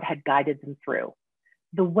Lord had guided them through.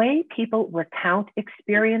 The way people recount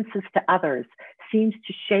experiences to others seems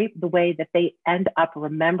to shape the way that they end up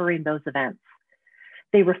remembering those events.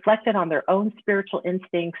 They reflected on their own spiritual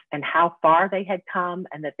instincts and how far they had come,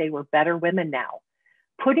 and that they were better women now.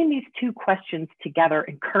 Putting these two questions together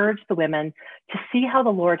encouraged the women to see how the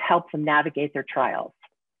Lord helped them navigate their trials,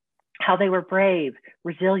 how they were brave,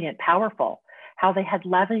 resilient, powerful, how they had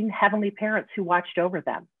loving heavenly parents who watched over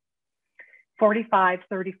them.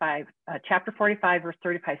 Chapter 45, verse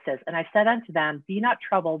 35 says, "And I said unto them, be not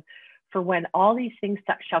troubled, for when all these things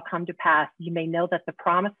shall come to pass, you may know that the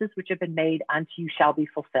promises which have been made unto you shall be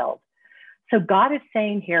fulfilled." So God is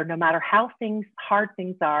saying here, no matter how hard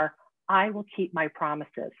things are, I will keep my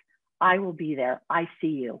promises. I will be there. I see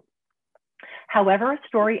you. However a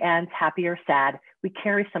story ends, happy or sad, we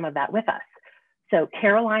carry some of that with us. So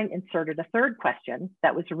Caroline inserted a third question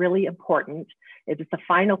that was really important. It was the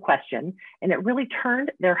final question, and it really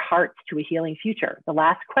turned their hearts to a healing future. The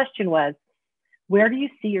last question was, where do you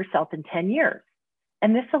see yourself in 10 years?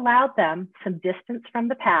 And this allowed them some distance from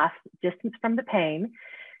the past, distance from the pain,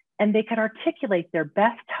 and they could articulate their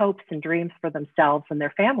best hopes and dreams for themselves and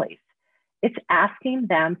their families. It's asking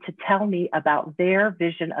them to tell me about their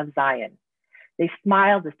vision of Zion. They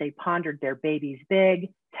smiled as they pondered their baby's big,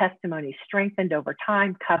 testimonies strengthened over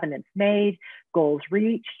time, covenants made, goals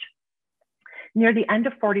reached. Near the end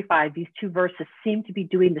of 45, these two verses seem to be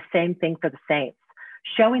doing the same thing for the saints,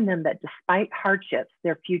 showing them that despite hardships,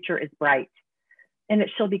 their future is bright. And it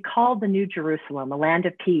shall be called the New Jerusalem, a land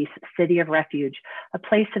of peace, a city of refuge, a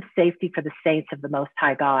place of safety for the saints of the Most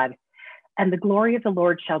High God. And the glory of the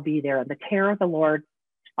Lord shall be there, and the terror of the Lord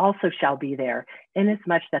also shall be there,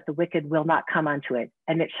 inasmuch that the wicked will not come unto it,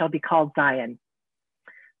 and it shall be called Zion.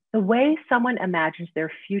 The way someone imagines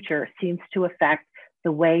their future seems to affect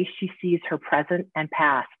the way she sees her present and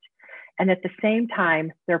past. And at the same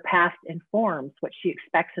time, their past informs what she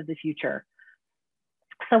expects of the future.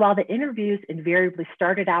 So while the interviews invariably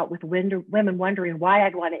started out with women wondering why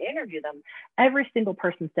I'd want to interview them, every single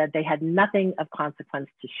person said they had nothing of consequence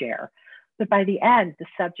to share. But by the end, the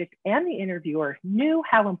subject and the interviewer knew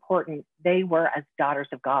how important they were as daughters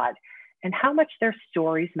of God and how much their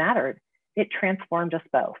stories mattered. It transformed us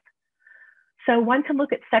both. So one can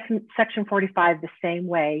look at section 45 the same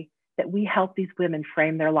way that we help these women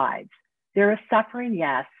frame their lives. There is suffering,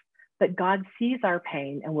 yes, but God sees our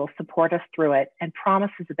pain and will support us through it and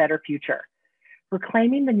promises a better future.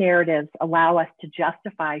 Reclaiming the narratives allow us to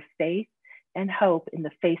justify faith and hope in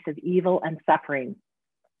the face of evil and suffering.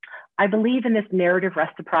 I believe in this narrative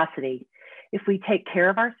reciprocity. If we take care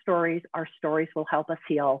of our stories will help us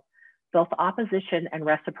heal. Both opposition and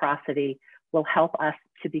reciprocity will help us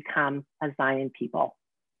to become a Zion people.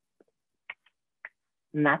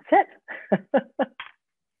 And that's it.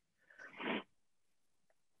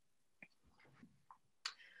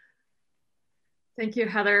 Thank you,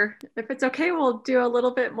 Heather. If it's okay, we'll do a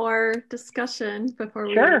little bit more discussion before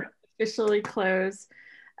we officially close.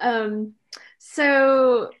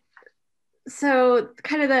 So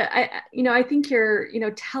kind of I think you're,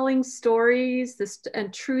 telling stories,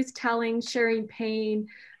 and truth telling, sharing pain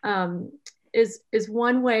is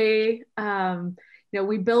one way.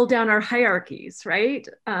 We build down our hierarchies, right?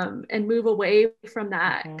 And move away from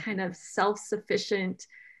that kind of self-sufficient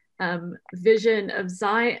vision of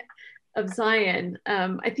Zion.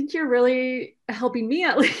 I think you're really helping me,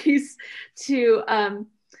 at least, to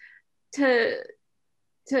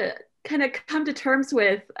kind of come to terms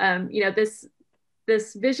with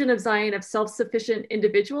this vision of Zion of self-sufficient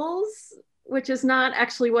individuals, which is not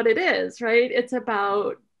actually what it is, right? It's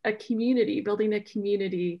about a community, building a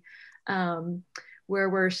community where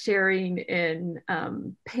we're sharing in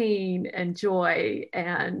pain and joy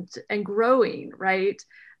and growing, right?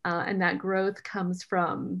 And that growth comes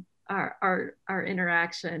from our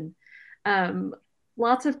interaction.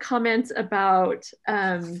 Lots of comments about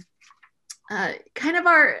kind of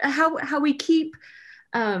how we keep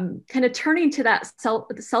kind of turning to that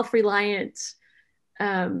self-reliant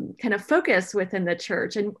kind of focus within the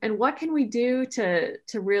church, and what can we do to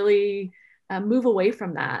really move away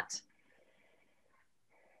from that?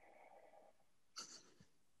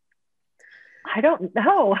 I don't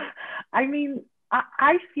know. I mean,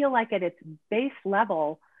 I feel like at its base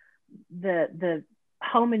level, the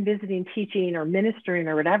home and visiting teaching or ministering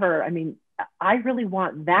or whatever, I mean, I really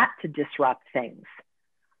want that to disrupt things.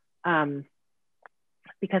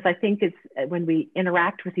 Because I think it's when we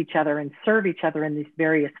interact with each other and serve each other in these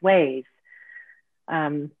various ways, I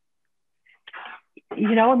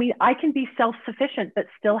mean, I can be self-sufficient, but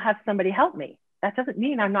still have somebody help me. that doesn't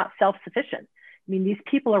mean I'm not self-sufficient. I mean, these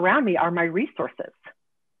people around me are my resources.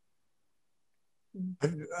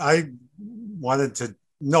 I wanted to,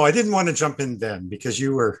 no, I didn't want to jump in then because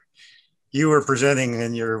you were presenting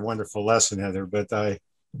in your wonderful lesson, Heather, but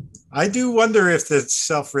I do wonder if the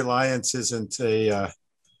self-reliance isn't a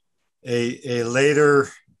later,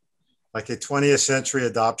 like a 20th century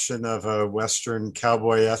adoption of a Western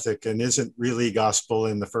cowboy ethic and isn't really gospel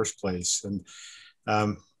in the first place. And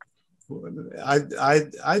I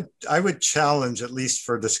would challenge, at least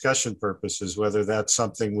for discussion purposes, whether that's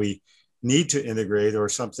something we need to integrate or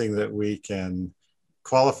something that we can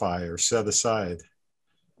qualify or set aside.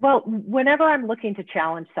 Well, whenever I'm looking to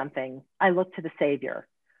challenge something, I look to the Savior.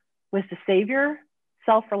 Was the Savior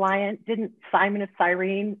self-reliant? Didn't Simon of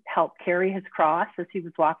Cyrene help carry his cross as he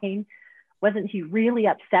was walking? Wasn't he really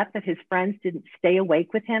upset that his friends didn't stay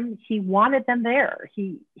awake with him? He wanted them there.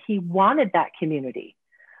 He wanted that community.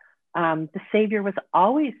 The Savior was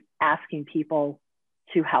always asking people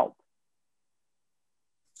to help.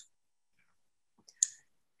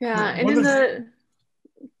 Yeah, and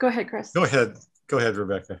go ahead, Chris. Go ahead,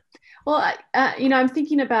 Rebecca. Well, I'm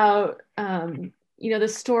thinking about, the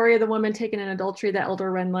story of the woman taken in adultery that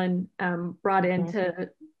Elder Renlund brought in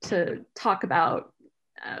to talk about.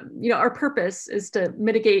 Our purpose is to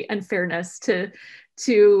mitigate unfairness, to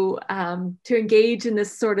engage in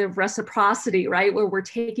this sort of reciprocity, right, where we're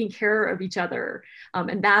taking care of each other,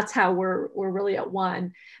 and that's how we're really at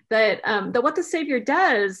one. But that what the Savior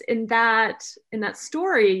does in that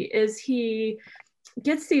story is he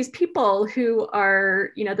gets these people who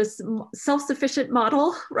are, this self-sufficient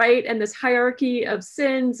model, right? And this hierarchy of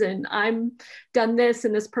sins, and I'm done this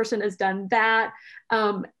and this person has done that,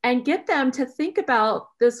 and get them to think about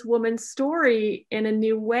this woman's story in a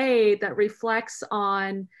new way that reflects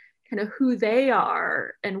on kind of who they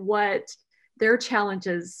are and what their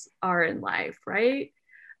challenges are in life, right?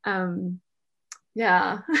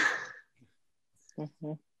 Yeah.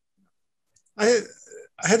 Mm-hmm.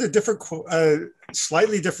 I had a different,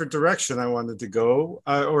 slightly different direction I wanted to go,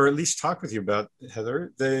 or at least talk with you about,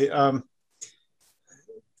 Heather.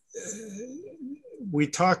 We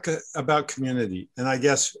talk about community, and I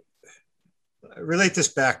guess relate this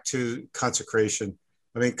back to consecration.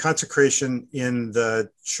 I mean, consecration in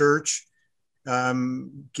the church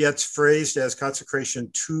gets phrased as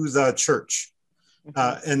consecration to the church.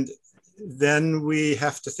 And then we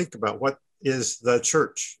have to think about what is the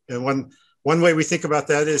church. And one way we think about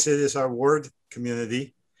that is it is our ward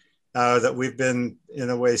community that we've been in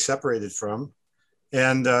a way separated from.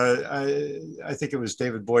 And I think it was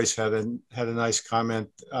David Boyce had a nice comment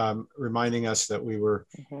reminding us that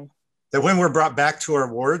that when we're brought back to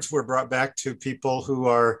our wards, we're brought back to people who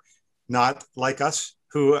are not like us,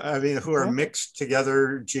 who are mixed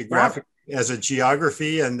together geographically as a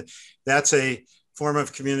geography, and that's a form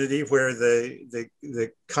of community where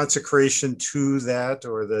the consecration to that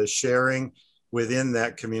or the sharing within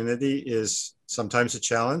that community is sometimes a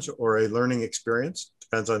challenge or a learning experience.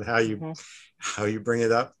 Depends on how you bring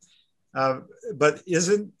it up. But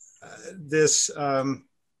isn't this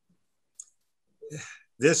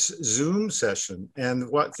Zoom session and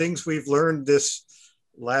what things we've learned this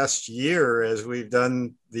last year as we've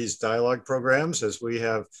done these dialogue programs, as we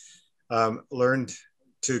have learned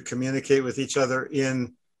to communicate with each other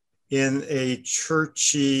in a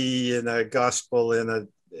churchy, in a gospel, in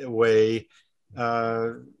a way,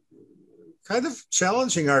 kind of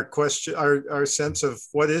challenging our question, our sense of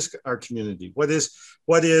what is our community, what is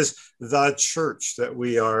the church that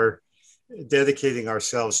we are dedicating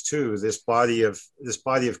ourselves to, this body of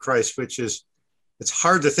Christ, which is, it's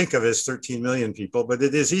hard to think of as 13 million people, but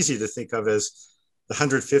it is easy to think of as the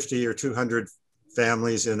 150 or 200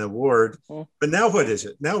 families in a ward. But now what is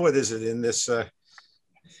it? Now what is it in this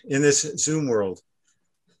Zoom world?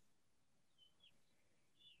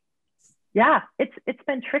 Yeah, it's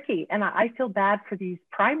been tricky. And I feel bad for these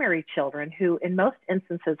primary children who in most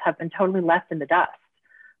instances have been totally left in the dust.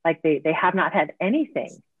 Like they have not had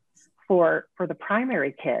anything for the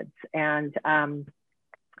primary kids. And so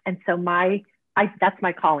that's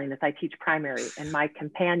my calling, is I teach primary, and my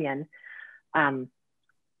companion,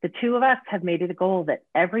 the two of us have made it a goal that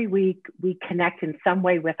every week we connect in some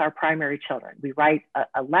way with our primary children. We write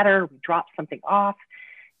a letter, we drop something off,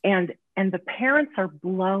 and the parents are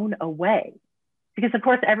blown away because, of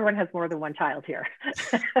course, everyone has more than one child here.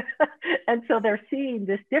 And so they're seeing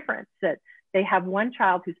this difference, that they have one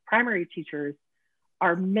child whose primary teachers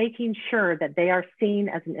are making sure that they are seen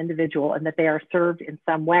as an individual and that they are served in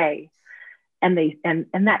some way. And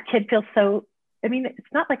that kid feels so, I mean,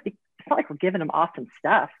 it's not like we're giving them awesome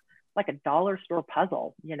stuff, like a dollar store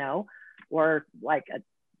puzzle, or like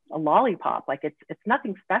a lollipop. Like it's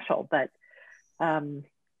nothing special, but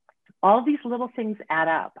all these little things add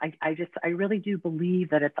up. I really do believe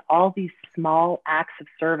that it's all these small acts of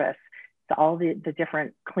service, to all the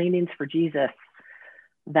different cleanings for Jesus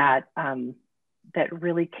that that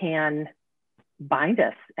really can bind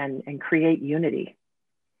us and create unity.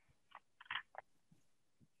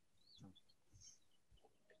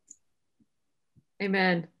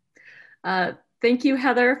 Amen. Thank you,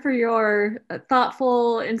 Heather, for your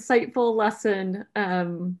thoughtful, insightful lesson.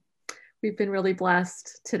 We've been really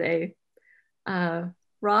blessed today.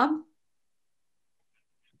 Rob?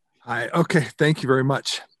 Hi. Okay. Thank you very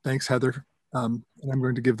much. Thanks, Heather. And I'm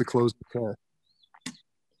going to give the close prayer.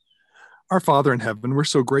 Our Father in heaven, we're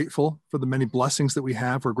so grateful for the many blessings that we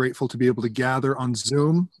have. We're grateful to be able to gather on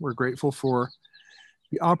Zoom. We're grateful for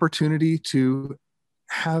the opportunity to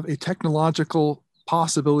have a technological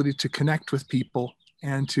possibility to connect with people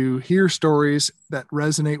and to hear stories that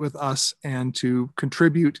resonate with us and to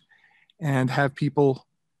contribute and have people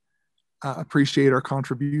appreciate our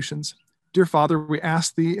contributions. Dear Father, we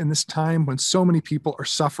ask Thee in this time when so many people are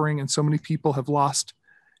suffering and so many people have lost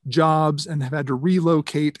jobs and have had to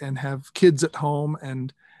relocate and have kids at home,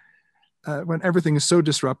 and when everything is so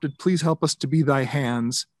disrupted, please help us to be Thy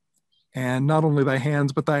hands, and not only Thy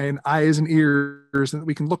hands, but Thine eyes and ears, and that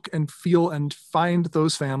we can look and feel and find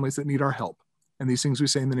those families that need our help. And these things we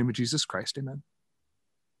say in the name of Jesus Christ. Amen.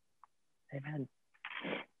 Amen.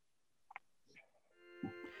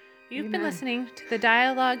 You've been listening to the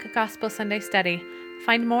Dialogue Gospel Sunday Study.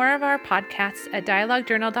 Find more of our podcasts at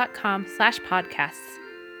dialoguejournal.com/podcasts.